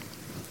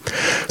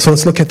 So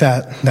let's look at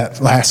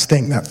that last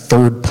thing, that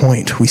third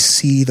point. We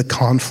see the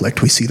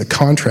conflict, we see the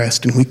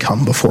contrast, and we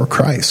come before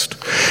Christ.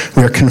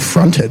 We are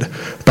confronted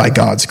by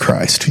God's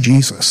Christ,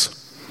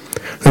 Jesus.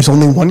 There's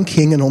only one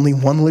king and only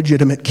one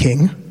legitimate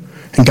king,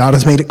 and God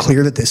has made it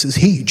clear that this is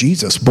he,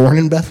 Jesus, born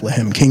in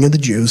Bethlehem, King of the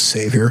Jews,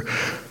 Savior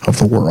of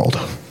the world.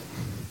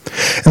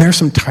 And there are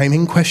some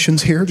timing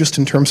questions here, just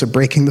in terms of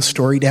breaking the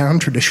story down.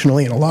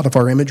 Traditionally, in a lot of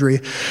our imagery,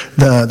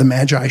 the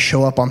Magi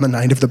show up on the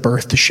night of the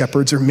birth. The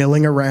shepherds are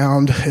milling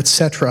around,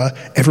 etc.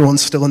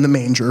 Everyone's still in the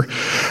manger.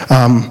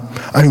 I'm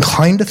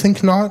inclined to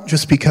think not,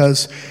 just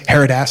because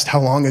Herod asked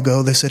how long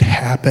ago this had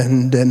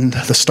happened, and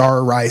the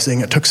star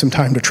rising, it took some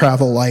time to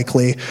travel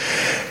likely.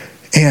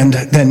 And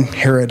then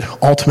Herod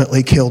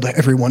ultimately killed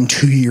everyone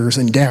 2 years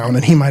and down,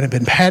 and he might have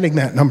been padding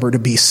that number to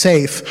be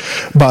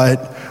safe,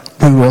 but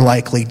we were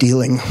likely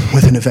dealing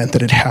with an event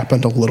that had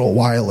happened a little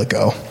while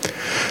ago.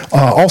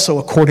 Also,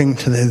 according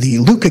to the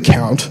Luke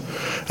account,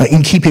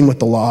 in keeping with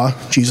the law,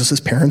 Jesus'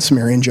 parents,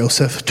 Mary and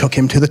Joseph, took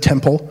him to the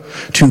temple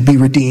to be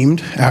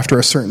redeemed after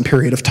a certain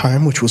period of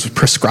time, which was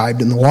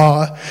prescribed in the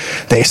law.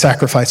 They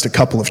sacrificed a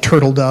couple of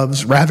turtle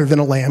doves rather than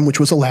a lamb, which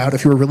was allowed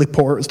if you were really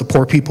poor. It was the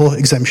poor people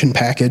exemption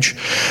package.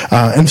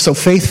 And so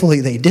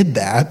faithfully they did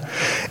that.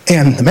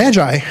 And the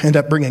Magi end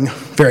up bringing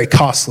very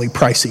costly,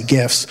 pricey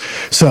gifts.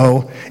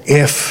 So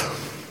if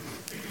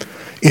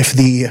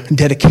the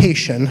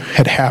dedication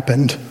had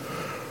happened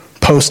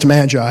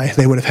post-Magi,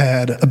 they would have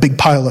had a big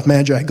pile of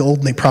Magi gold,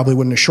 and they probably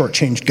wouldn't have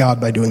shortchanged God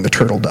by doing the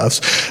turtle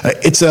doves.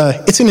 It's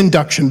an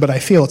induction, but I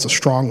feel it's a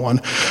strong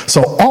one.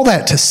 So all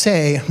that to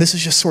say, this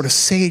is just sort of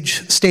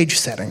stage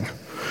setting.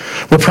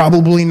 We're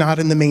probably not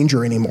in the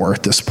manger anymore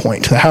at this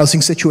point. The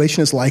housing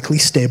situation is likely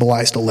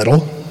stabilized a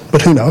little,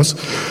 but who knows?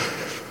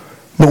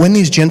 But when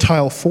these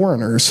Gentile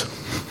foreigners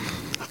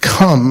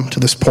come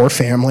to this poor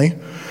family,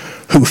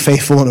 who,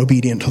 faithful and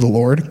obedient to the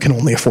Lord, can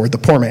only afford the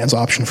poor man's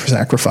option for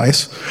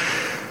sacrifice,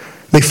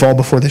 they fall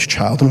before this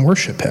child and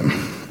worship him.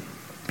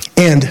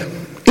 And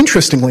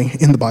interestingly,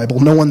 in the Bible,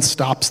 no one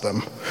stops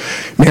them.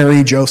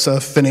 Mary,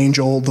 Joseph, an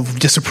angel, the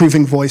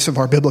disapproving voice of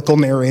our biblical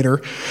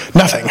narrator,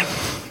 nothing.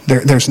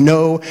 There's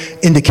no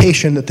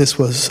indication that this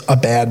was a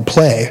bad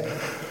play.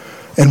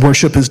 And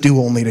worship is due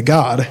only to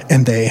God,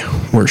 and they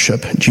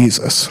worship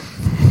Jesus.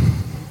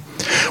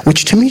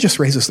 Which to me just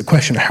raises the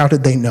question, how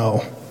did they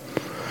know?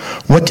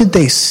 What did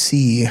they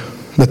see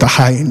that the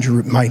high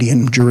and mighty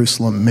in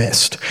Jerusalem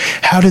missed?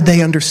 How did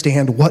they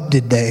understand? What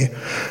did they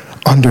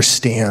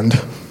understand?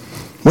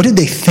 What did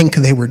they think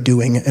they were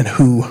doing, and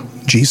who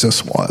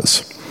Jesus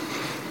was?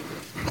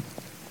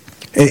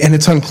 And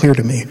it's unclear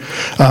to me.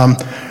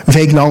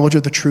 Vague knowledge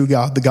of the true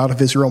God, the God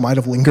of Israel, might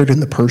have lingered in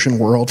the Persian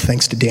world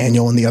thanks to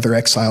Daniel and the other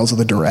exiles of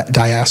the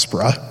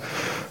diaspora.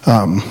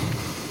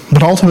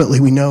 But ultimately,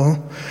 we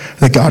know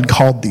that God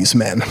called these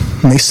men,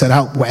 and they set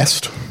out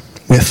west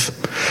with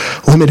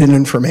limited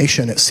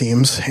information, it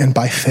seems, and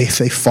by faith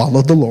they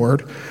followed the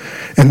Lord,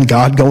 and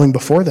God going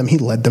before them, he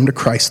led them to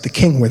Christ the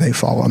King, where they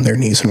fall on their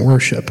knees and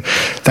worship.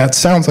 That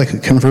sounds like a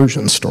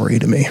conversion story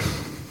to me.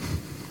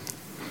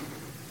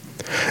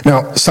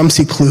 Now, some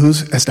see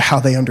clues as to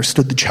how they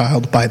understood the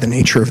child by the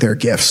nature of their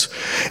gifts.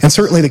 And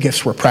certainly the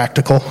gifts were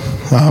practical.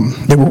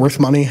 They were worth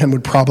money and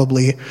would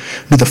probably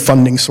be the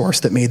funding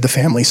source that made the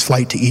family's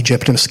flight to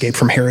Egypt and escape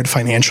from Herod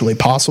financially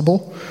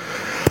possible.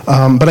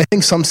 But I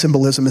think some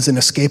symbolism is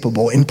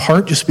inescapable, in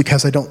part just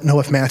because I don't know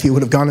if Matthew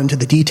would have gone into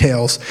the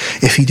details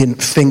if he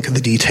didn't think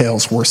the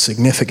details were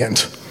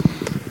significant.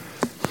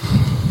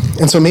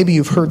 And so maybe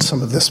you've heard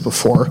some of this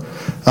before,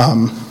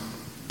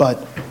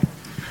 but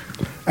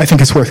I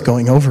think it's worth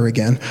going over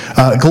again.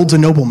 Gold's a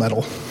noble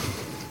metal.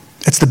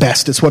 It's the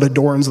best. It's what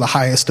adorns the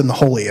highest and the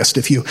holiest.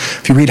 If you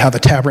read how the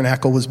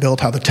tabernacle was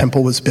built, how the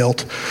temple was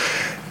built,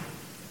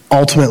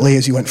 ultimately,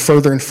 as you went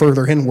further and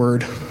further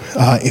inward,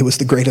 it was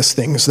the greatest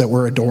things that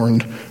were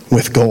adorned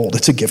with gold.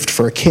 It's a gift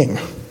for a king.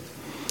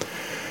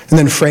 And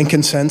then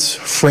frankincense,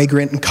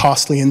 fragrant and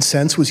costly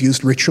incense, was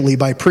used ritually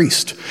by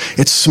priests.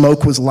 Its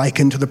smoke was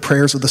likened to the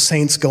prayers of the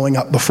saints going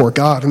up before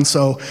God. And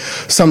so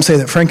some say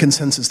that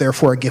frankincense is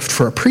therefore a gift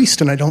for a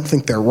priest, and I don't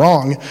think they're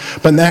wrong.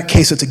 But in that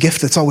case, it's a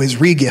gift that's always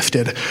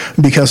regifted,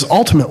 because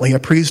ultimately a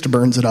priest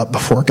burns it up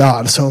before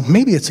God. So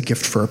maybe it's a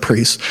gift for a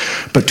priest,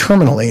 but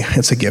terminally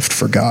it's a gift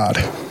for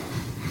God.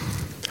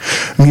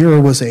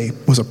 Myrrh was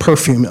a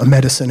perfume, a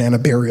medicine, and a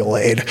burial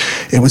aid.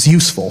 It was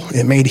useful.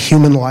 It made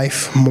human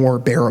life more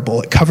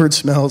bearable. It covered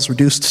smells,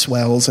 reduced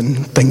swells,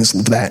 and things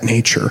of that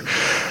nature.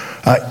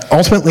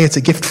 Ultimately, it's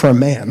a gift for a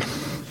man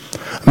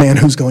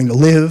who's going to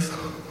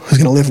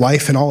live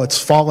life in all its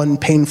fallen,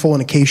 painful,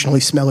 and occasionally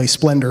smelly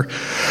splendor.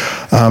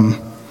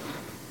 And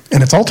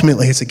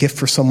it's a gift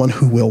for someone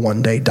who will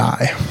one day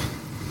die.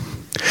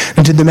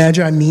 And did the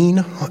Magi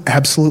mean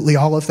absolutely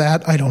all of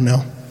that? I don't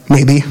know.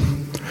 Maybe.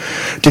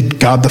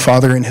 Did God the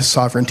Father in his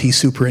sovereignty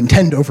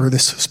superintend over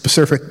this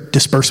specific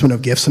disbursement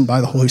of gifts, and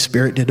by the Holy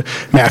Spirit did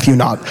Matthew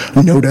not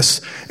notice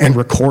and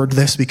record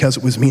this because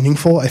it was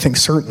meaningful? I think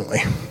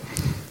certainly.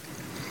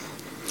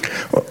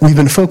 We've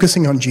been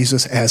focusing on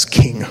Jesus as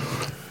King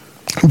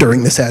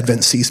during this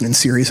Advent season and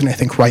series, and I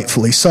think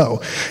rightfully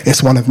so.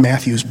 It's one of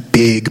Matthew's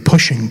big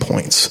pushing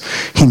points.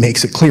 He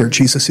makes it clear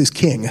Jesus is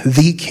King,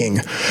 the King.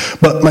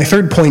 But my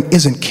third point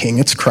isn't King,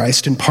 it's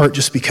Christ, in part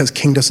just because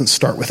King doesn't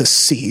start with a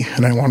C,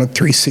 and I wanted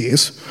 3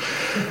 C's.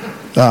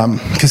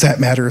 Because that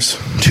matters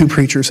to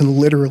preachers and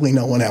literally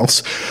no one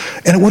else.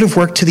 And it would have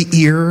worked to the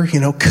ear,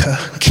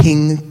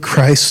 King,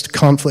 Christ,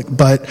 conflict,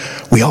 but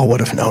we all would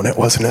have known it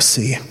wasn't a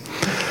C.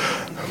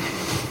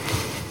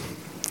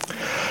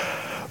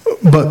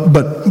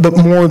 But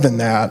more than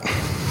that,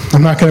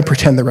 I'm not going to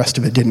pretend the rest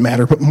of it didn't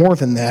matter, but more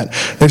than that,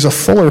 there's a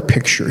fuller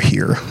picture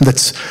here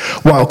that's,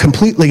 while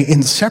completely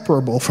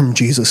inseparable from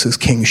Jesus'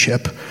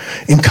 kingship,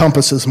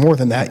 encompasses more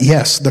than that.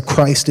 Yes, the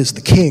Christ is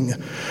the king,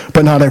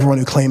 but not everyone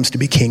who claims to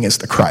be king is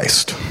the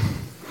Christ.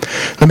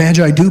 The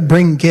Magi do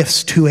bring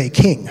gifts to a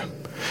king,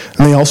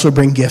 And they also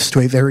bring gifts to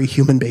a very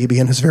human baby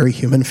and his very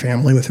human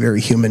family with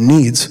very human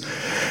needs.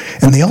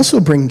 And they also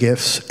bring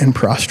gifts and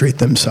prostrate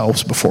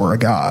themselves before a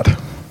God,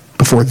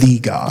 before the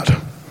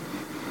God.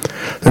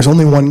 There's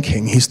only one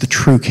king. He's the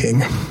true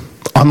king,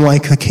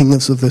 unlike the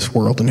kings of this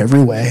world in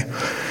every way.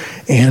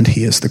 And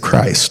he is the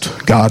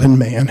Christ, God and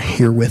man,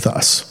 here with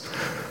us.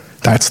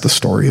 That's the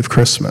story of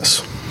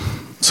Christmas.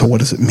 So what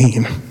does it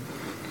mean?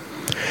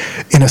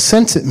 In a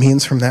sense, it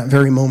means from that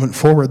very moment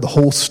forward, the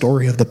whole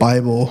story of the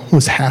Bible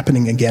was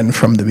happening again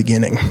from the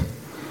beginning.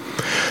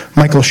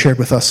 Michael shared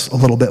with us a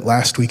little bit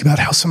last week about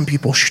how some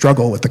people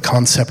struggle with the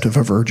concept of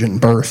a virgin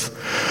birth.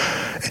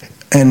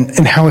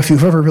 And how if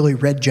you've ever really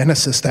read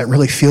Genesis, that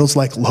really feels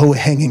like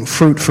low-hanging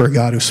fruit for a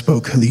God who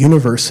spoke the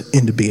universe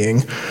into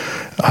being.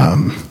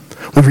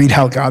 We read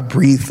how God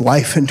breathed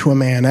life into a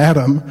man,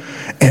 Adam,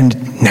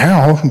 and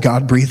now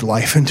God breathed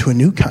life into a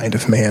new kind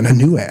of man, a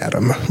new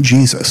Adam,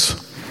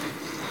 Jesus.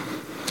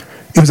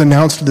 It was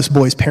announced to this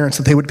boy's parents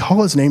that they would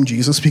call his name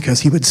Jesus because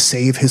he would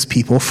save his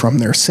people from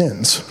their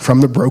sins,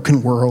 from the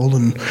broken world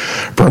and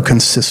broken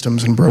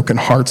systems and broken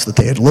hearts that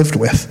they had lived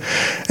with.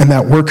 And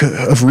that work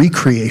of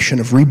recreation,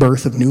 of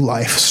rebirth, of new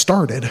life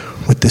started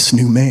with this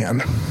new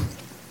man.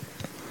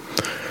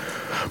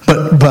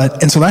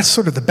 And so that's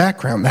sort of the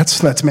background.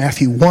 That's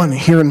Matthew 1.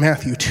 Here in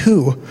Matthew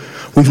 2,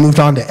 we've moved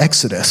on to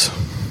Exodus.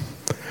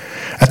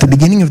 At the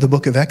beginning of the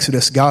book of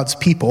Exodus, God's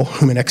people,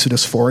 whom in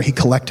Exodus 4 he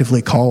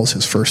collectively calls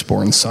his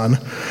firstborn son,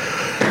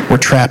 were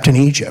trapped in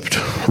Egypt,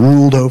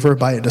 ruled over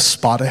by a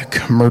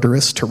despotic,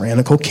 murderous,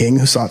 tyrannical king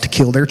who sought to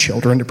kill their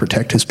children to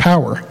protect his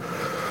power.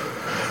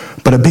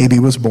 But a baby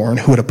was born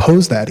who would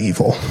oppose that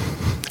evil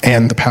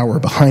and the power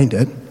behind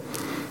it.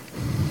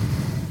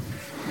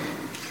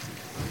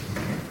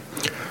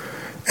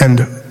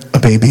 And a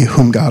baby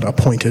whom God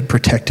appointed,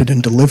 protected,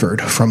 and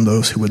delivered from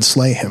those who would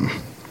slay him.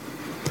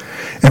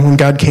 And when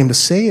God came to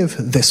save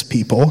this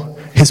people,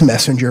 his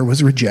messenger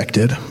was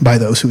rejected by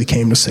those who he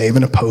came to save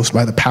and opposed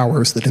by the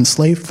powers that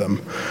enslaved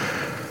them.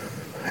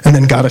 And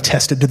then God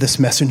attested to this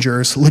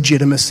messenger's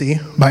legitimacy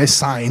by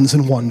signs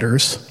and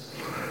wonders.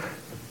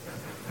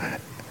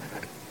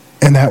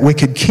 And that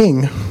wicked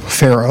king,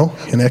 Pharaoh,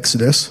 in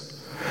Exodus,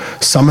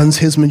 summons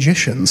his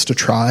magicians to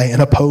try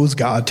and oppose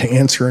God, to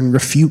answer and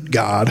refute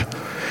God.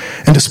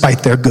 And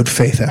despite their good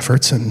faith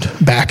efforts and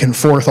back and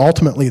forth,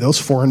 ultimately those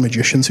foreign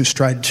magicians who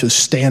tried to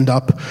stand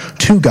up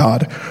to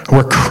God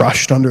were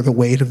crushed under the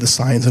weight of the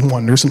signs and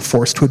wonders and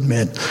forced to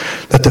admit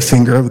that the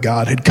finger of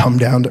God had come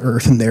down to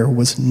earth and there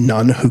was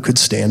none who could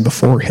stand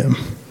before him.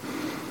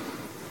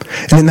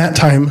 And in that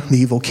time, the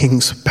evil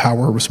king's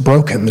power was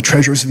broken. The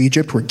treasures of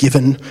Egypt were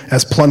given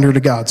as plunder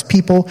to God's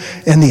people,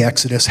 and the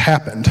Exodus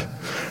happened.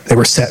 They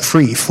were set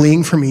free,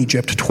 fleeing from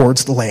Egypt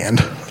towards the land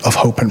of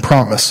hope and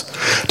promise.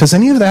 Does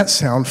any of that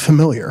sound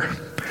familiar?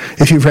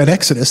 If you've read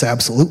Exodus,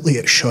 absolutely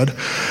it should.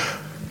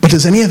 But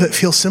does any of it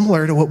feel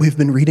similar to what we've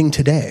been reading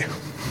today?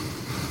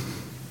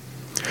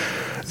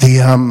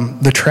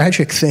 The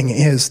tragic thing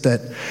is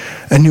that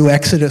a new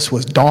Exodus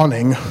was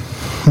dawning,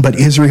 but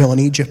Israel and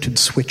Egypt had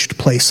switched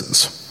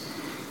places.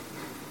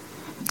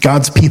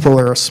 God's people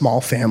are a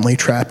small family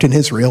trapped in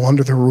Israel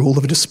under the rule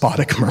of a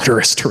despotic,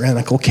 murderous,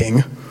 tyrannical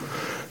king.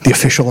 The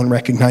official and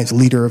recognized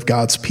leader of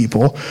God's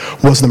people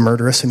was the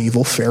murderous and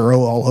evil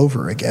Pharaoh all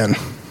over again.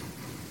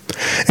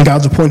 And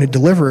God's appointed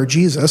deliverer,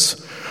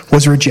 Jesus,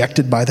 was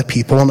rejected by the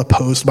people and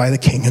opposed by the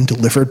king and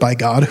delivered by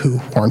God,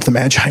 who warned the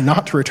Magi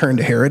not to return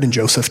to Herod and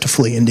Joseph to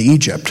flee into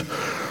Egypt.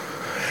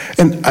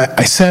 And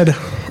I said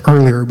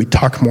earlier we'd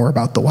talk more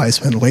about the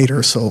wise men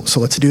later, so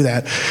let's do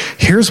that.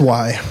 Here's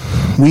why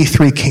we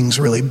three kings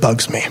really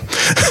bugs me.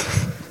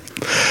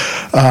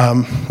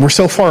 We're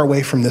so far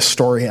away from this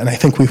story, and I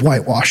think we've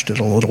whitewashed it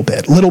a little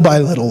bit, little by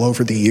little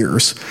over the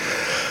years,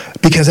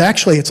 because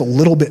actually it's a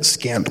little bit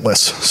scandalous.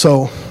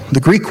 So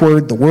the Greek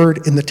word, the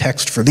word in the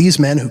text for these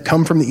men who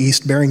come from the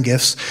east bearing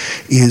gifts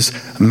is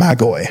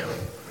magoi,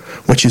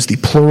 which is the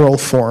plural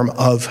form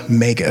of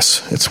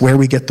magus. It's where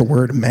we get the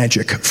word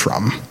magic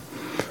from.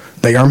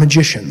 They are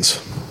magicians,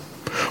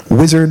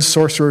 wizards,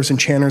 sorcerers,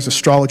 enchanters,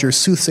 astrologers,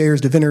 soothsayers,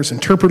 diviners,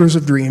 interpreters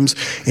of dreams,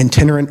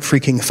 itinerant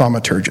freaking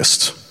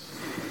thaumaturgists.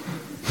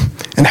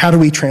 And how do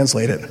we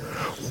translate it?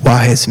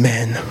 Wise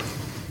men.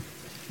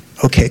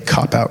 Okay,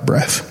 cop-out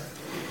breath.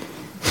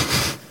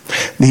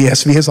 The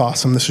ESV is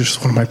awesome. This is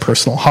just one of my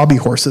personal hobby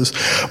horses.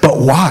 But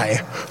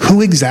why?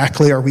 Who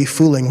exactly are we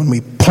fooling when we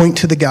point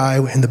to the guy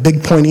in the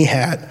big pointy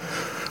hat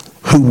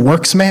who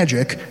works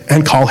magic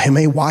and call him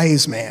a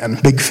wise man?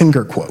 Big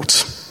finger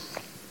quotes.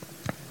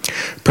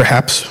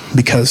 Perhaps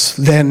because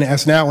then,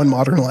 as now in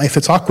modern life,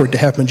 it's awkward to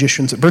have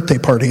magicians at birthday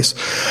parties.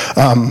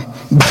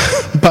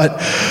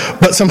 But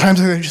sometimes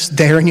they're just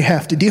there and you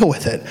have to deal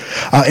with it.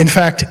 In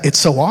fact, it's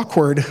so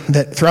awkward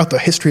that throughout the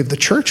history of the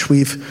church,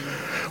 we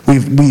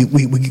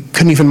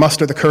couldn't even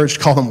muster the courage to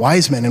call them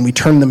wise men, and we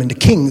turned them into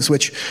kings,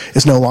 which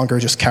is no longer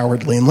just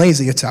cowardly and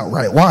lazy, it's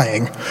outright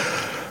lying.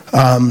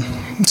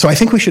 So I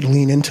think we should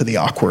lean into the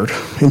awkward,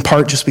 in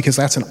part just because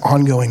that's an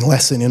ongoing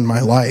lesson in my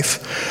life.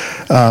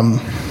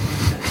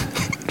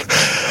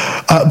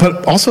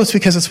 But also it's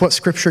because it's what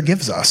Scripture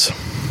gives us.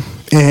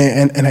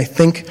 And I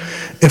think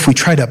if we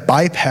try to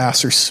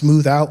bypass or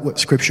smooth out what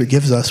Scripture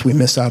gives us, we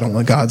miss out on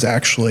what God's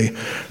actually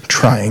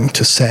trying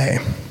to say.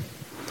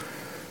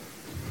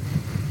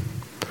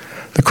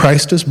 The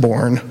Christ is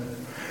born,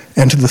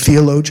 and to the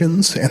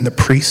theologians and the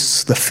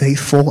priests, the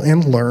faithful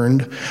and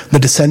learned, the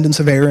descendants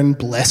of Aaron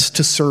blessed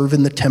to serve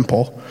in the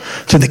temple,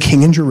 to the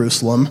king in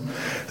Jerusalem,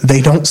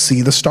 they don't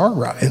see the star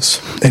rise.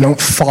 They don't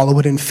follow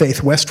it in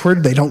faith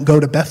westward. They don't go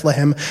to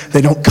Bethlehem.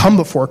 They don't come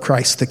before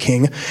Christ the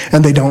King,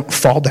 and they don't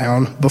fall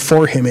down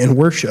before him in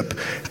worship.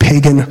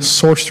 Pagan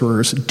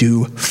sorcerers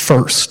do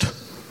first.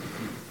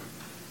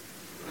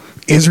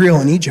 Israel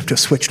and Egypt have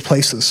switched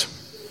places.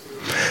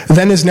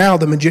 Then as now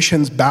the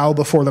magicians bow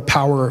before the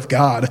power of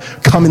God,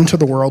 come into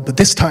the world, but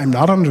this time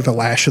not under the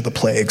lash of the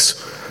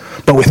plagues,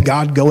 but with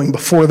God going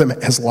before them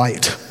as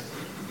light,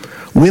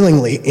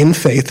 willingly, in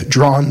faith,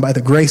 drawn by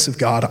the grace of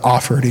God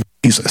offered in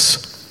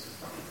Jesus.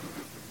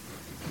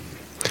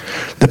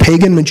 The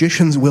pagan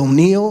magicians will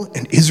kneel,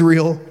 and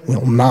Israel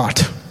will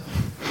not.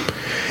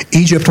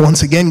 Egypt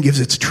once again gives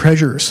its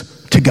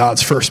treasures to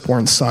God's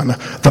firstborn son,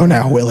 though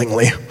now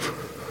willingly.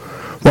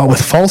 While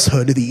with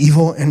falsehood, the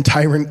evil and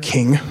tyrant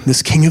king,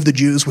 this king of the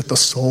Jews with the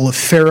soul of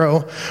Pharaoh,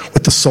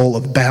 with the soul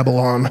of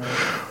Babylon,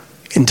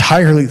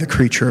 entirely the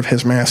creature of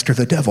his master,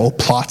 the devil,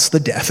 plots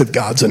the death of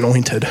God's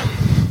anointed.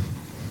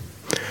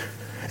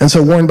 And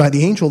so warned by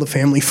the angel, the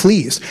family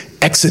flees,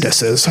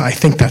 exoduses, I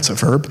think that's a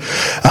verb,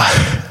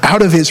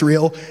 out of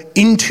Israel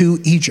into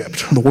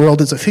Egypt. The world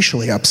is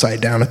officially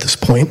upside down at this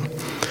point.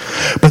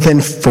 But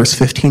then, verse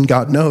 15,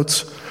 God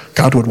notes,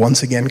 God would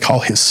once again call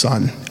his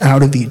son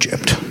out of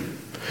Egypt.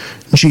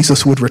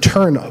 Jesus would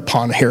return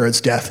upon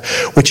Herod's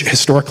death, which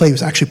historically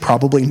was actually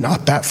probably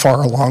not that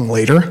far along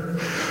later.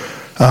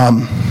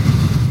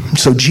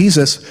 So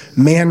Jesus,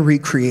 man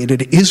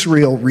recreated,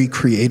 Israel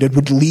recreated,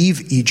 would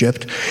leave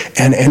Egypt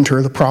and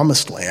enter the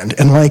promised land.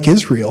 And like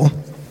Israel,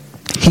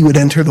 he would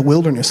enter the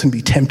wilderness and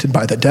be tempted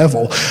by the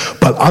devil.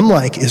 But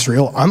unlike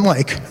Israel,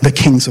 unlike the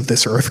kings of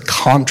this earth,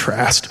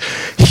 contrast,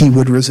 he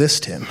would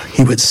resist him.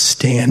 He would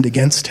stand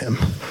against him.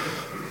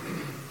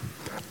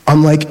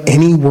 Unlike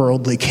any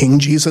worldly king,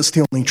 Jesus,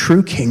 the only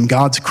true king,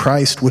 God's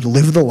Christ, would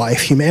live the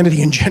life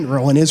humanity in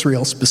general and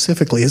Israel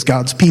specifically as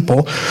God's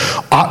people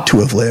ought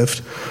to have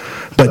lived,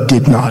 but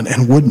did not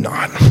and would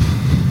not.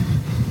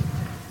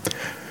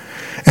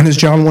 And as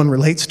John 1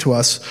 relates to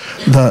us,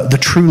 the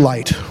true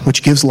light,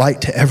 which gives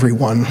light to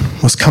everyone,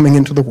 was coming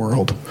into the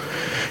world.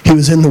 He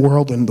was in the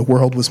world, and the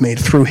world was made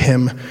through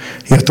him,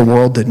 yet the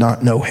world did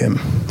not know him.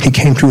 He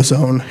came to his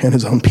own, and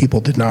his own people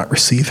did not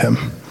receive him.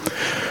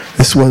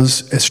 This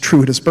was as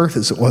true at his birth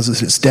as it was at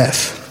his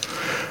death.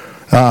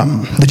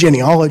 The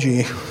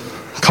genealogy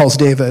calls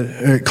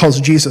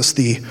Jesus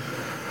the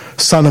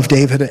son of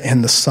David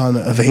and the son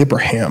of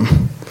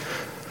Abraham.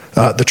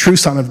 The true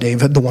son of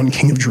David, the one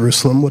king of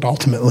Jerusalem, would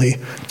ultimately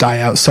die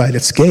outside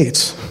its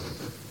gates.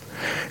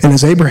 And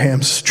as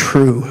Abraham's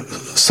true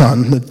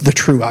son, the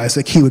true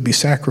Isaac, he would be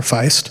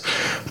sacrificed,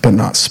 but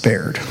not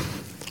spared.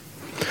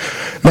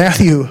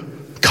 Matthew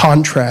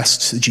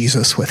contrasts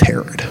Jesus with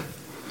Herod.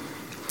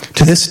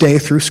 To this day,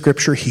 through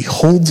Scripture, he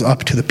holds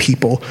up to the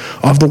people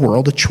of the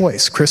world a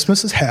choice.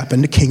 Christmas has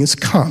happened, a king has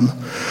come,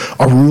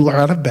 a ruler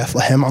out of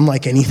Bethlehem,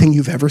 unlike anything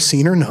you've ever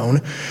seen or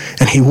known,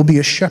 and he will be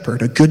a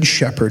shepherd, a good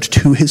shepherd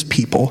to his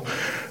people.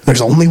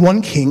 There's only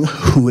one king.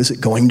 Who is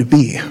it going to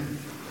be?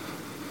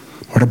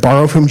 Or to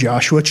borrow from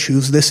Joshua,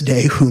 choose this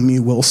day whom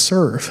you will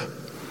serve.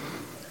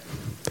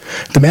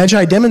 The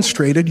Magi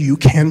demonstrated you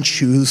can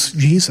choose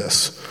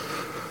Jesus.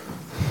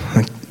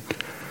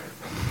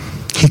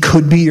 He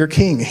could be your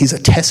king. He's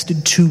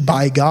attested to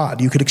by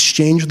God. You could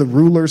exchange the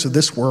rulers of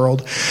this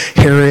world,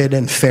 Herod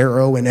and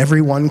Pharaoh and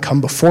everyone come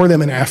before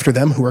them and after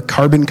them who are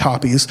carbon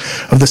copies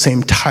of the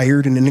same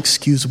tired and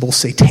inexcusable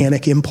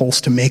satanic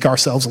impulse to make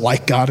ourselves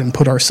like God and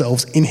put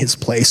ourselves in his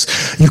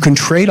place. You can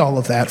trade all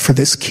of that for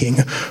this king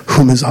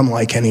whom is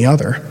unlike any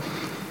other.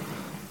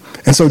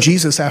 And so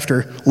Jesus,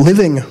 after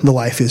living the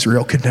life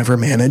Israel could never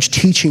manage,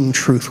 teaching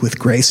truth with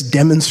grace,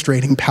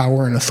 demonstrating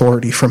power and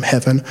authority from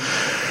heaven,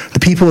 the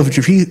people of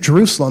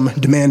Jerusalem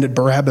demanded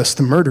Barabbas,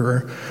 the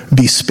murderer,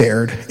 be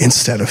spared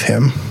instead of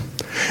him.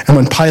 And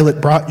when Pilate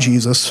brought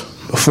Jesus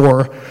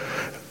before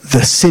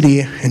the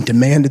city and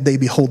demanded they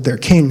behold their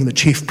king, the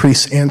chief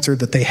priests answered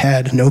that they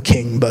had no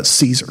king but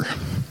Caesar.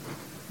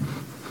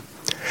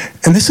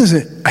 And this is,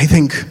 I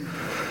think,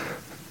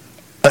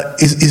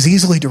 is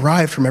easily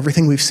derived from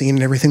everything we've seen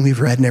and everything we've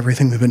read and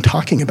everything we've been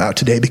talking about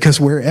today, because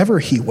wherever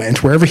he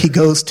went, wherever he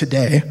goes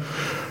today,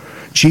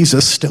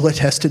 Jesus, still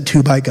attested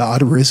to by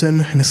God,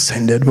 risen and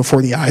ascended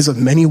before the eyes of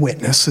many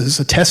witnesses,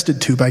 attested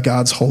to by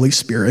God's Holy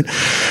Spirit,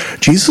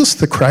 Jesus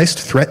the Christ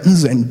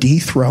threatens and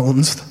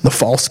dethrones the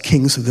false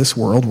kings of this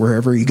world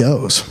wherever he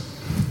goes.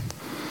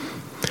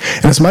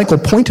 And as Michael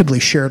pointedly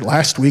shared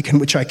last week, and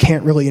which I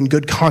can't really in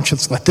good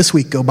conscience let this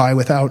week go by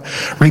without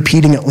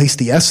repeating at least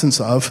the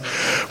essence of,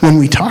 when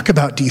we talk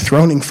about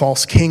dethroning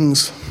false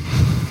kings,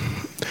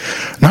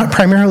 not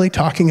primarily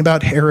talking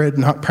about Herod,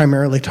 not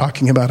primarily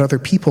talking about other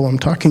people, I'm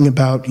talking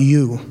about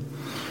you.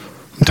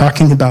 I'm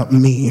talking about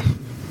me.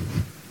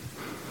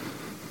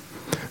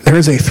 There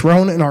is a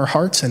throne in our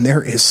hearts, and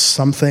there is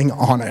something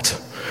on it.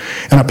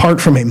 And apart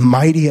from a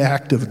mighty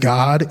act of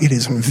God, it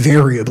is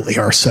invariably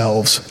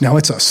ourselves. Now,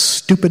 it's a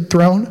stupid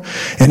throne,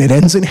 and it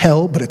ends in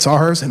hell, but it's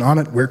ours, and on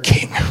it we're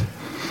king.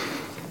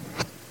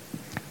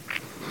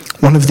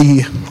 One of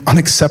the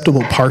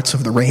unacceptable parts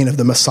of the reign of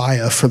the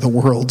Messiah for the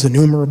world's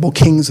innumerable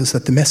kings is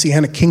that the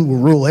Messianic king will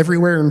rule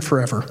everywhere and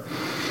forever.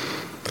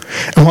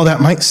 And while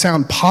that might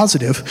sound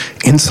positive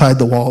inside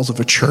the walls of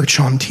a church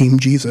on Team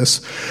Jesus,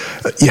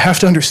 you have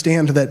to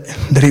understand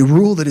that a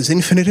rule that is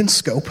infinite in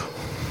scope,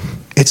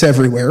 it's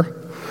everywhere,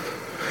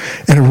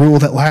 and a rule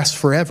that lasts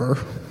forever,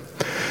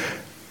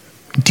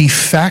 de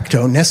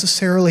facto,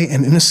 necessarily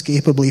and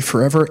inescapably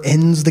forever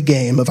ends the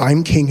game of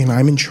I'm king and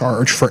I'm in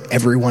charge for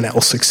everyone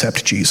else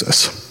except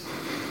Jesus.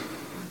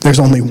 There's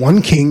only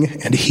one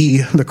king, and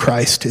he, the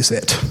Christ, is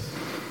it.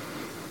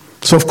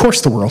 So of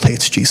course the world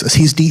hates Jesus.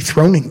 He's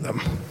dethroning them,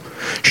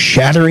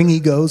 shattering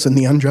egos and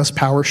the unjust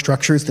power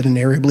structures that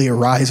invariably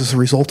arise as a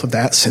result of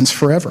that since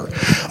forever.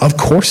 Of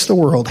course the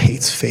world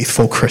hates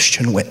faithful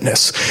Christian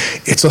witness.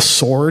 It's a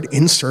sword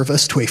in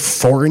service to a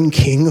foreign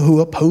king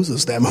who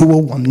opposes them, who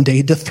will one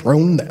day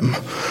dethrone them.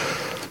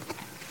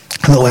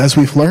 Well, as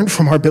we've learned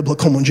from our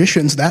biblical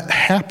magicians, that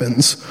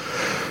happens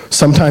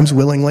sometimes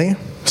willingly,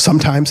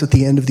 sometimes at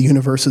the end of the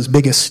universe's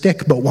biggest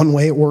stick, but one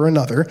way or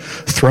another,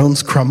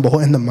 thrones crumble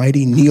and the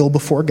mighty kneel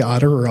before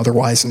God or are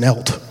otherwise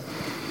knelt.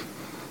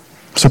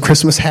 So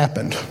Christmas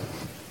happened.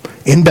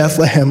 In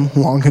Bethlehem,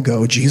 long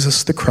ago,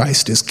 Jesus the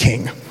Christ is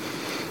king,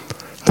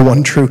 the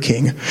one true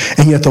king.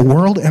 And yet the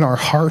world and our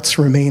hearts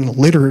remain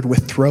littered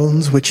with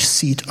thrones which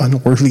seat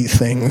unworthy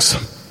things.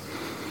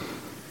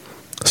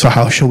 So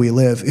how shall we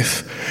live?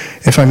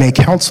 If I may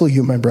counsel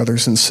you, my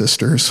brothers and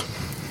sisters,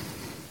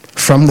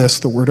 from this,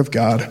 the word of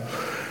God,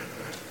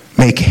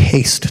 make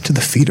haste to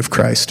the feet of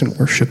Christ and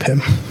worship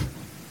him.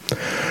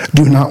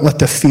 Do not let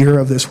the fear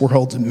of this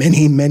world's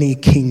many, many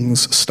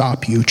kings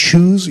stop you.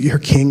 Choose your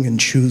king and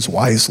choose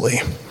wisely.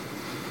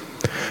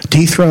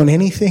 Dethrone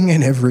anything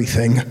and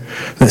everything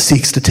that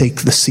seeks to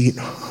take the seat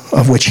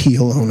of which he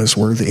alone is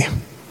worthy.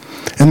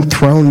 And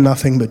throne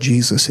nothing but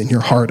Jesus in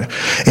your heart.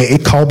 A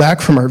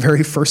callback from our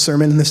very first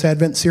sermon in this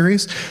Advent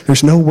series.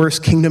 There's no worse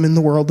kingdom in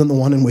the world than the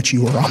one in which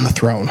you are on the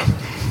throne.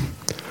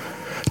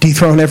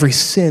 Dethrone every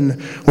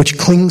sin which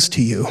clings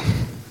to you,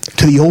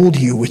 to the old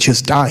you which is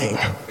dying,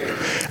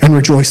 and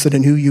rejoice that a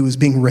new you is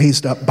being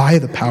raised up by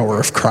the power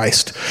of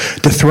Christ.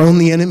 Dethrone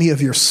the enemy of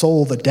your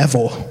soul, the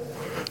devil,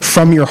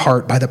 from your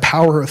heart by the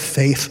power of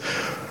faith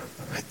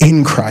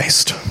in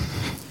Christ.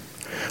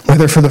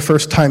 Whether for the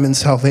first time in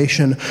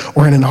salvation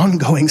or in an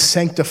ongoing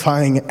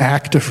sanctifying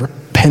act of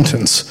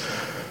repentance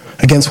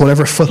against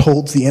whatever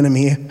footholds the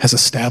enemy has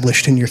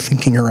established in your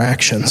thinking or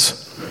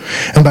actions.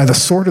 And by the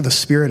sword of the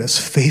Spirit as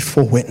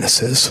faithful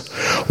witnesses,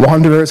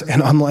 wanderers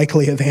and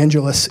unlikely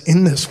evangelists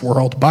in this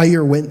world, by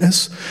your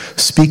witness,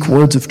 speak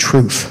words of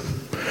truth.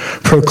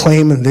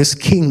 Proclaim this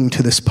King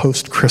to this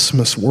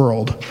post-Christmas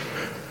world,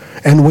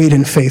 and wait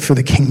in faith for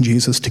the King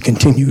Jesus to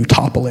continue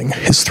toppling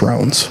his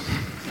thrones.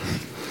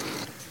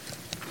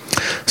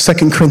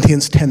 2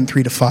 Corinthians 10,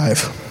 3-5.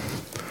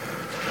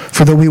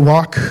 For though we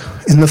walk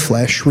in the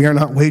flesh, we are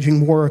not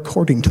waging war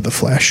according to the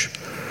flesh.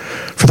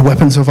 For the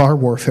weapons of our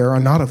warfare are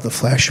not of the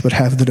flesh, but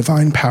have the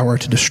divine power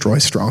to destroy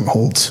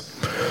strongholds.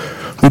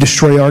 We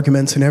destroy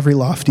arguments and every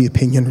lofty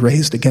opinion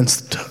raised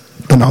against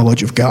the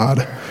knowledge of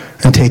God,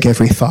 and take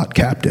every thought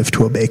captive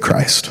to obey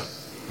Christ.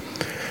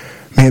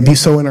 May it be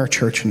so in our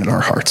church and in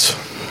our hearts.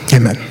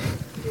 Amen.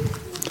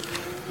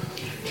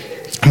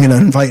 I'm going to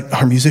invite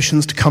our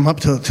musicians to come up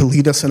to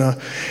lead us in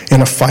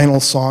a final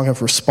song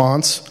of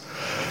response.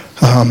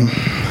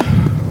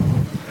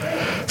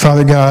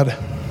 Father God,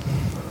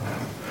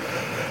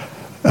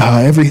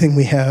 everything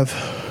we have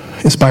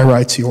is by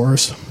rights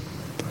yours.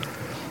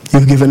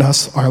 You've given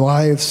us our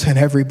lives and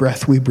every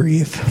breath we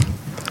breathe.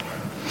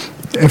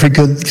 Every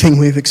good thing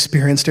we've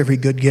experienced, every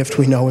good gift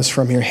we know is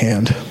from your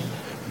hand.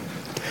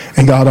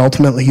 And God,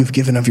 ultimately, you've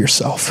given of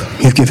yourself.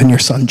 You've given your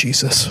Son,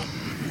 Jesus.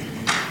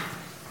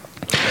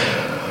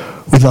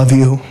 We love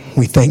you.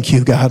 We thank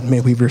you, God. May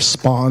we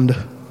respond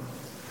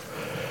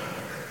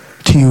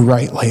to you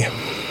rightly.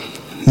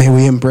 May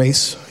we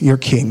embrace your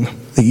King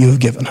that you have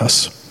given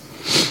us.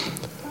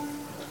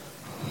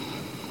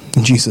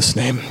 In Jesus'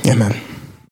 name, amen.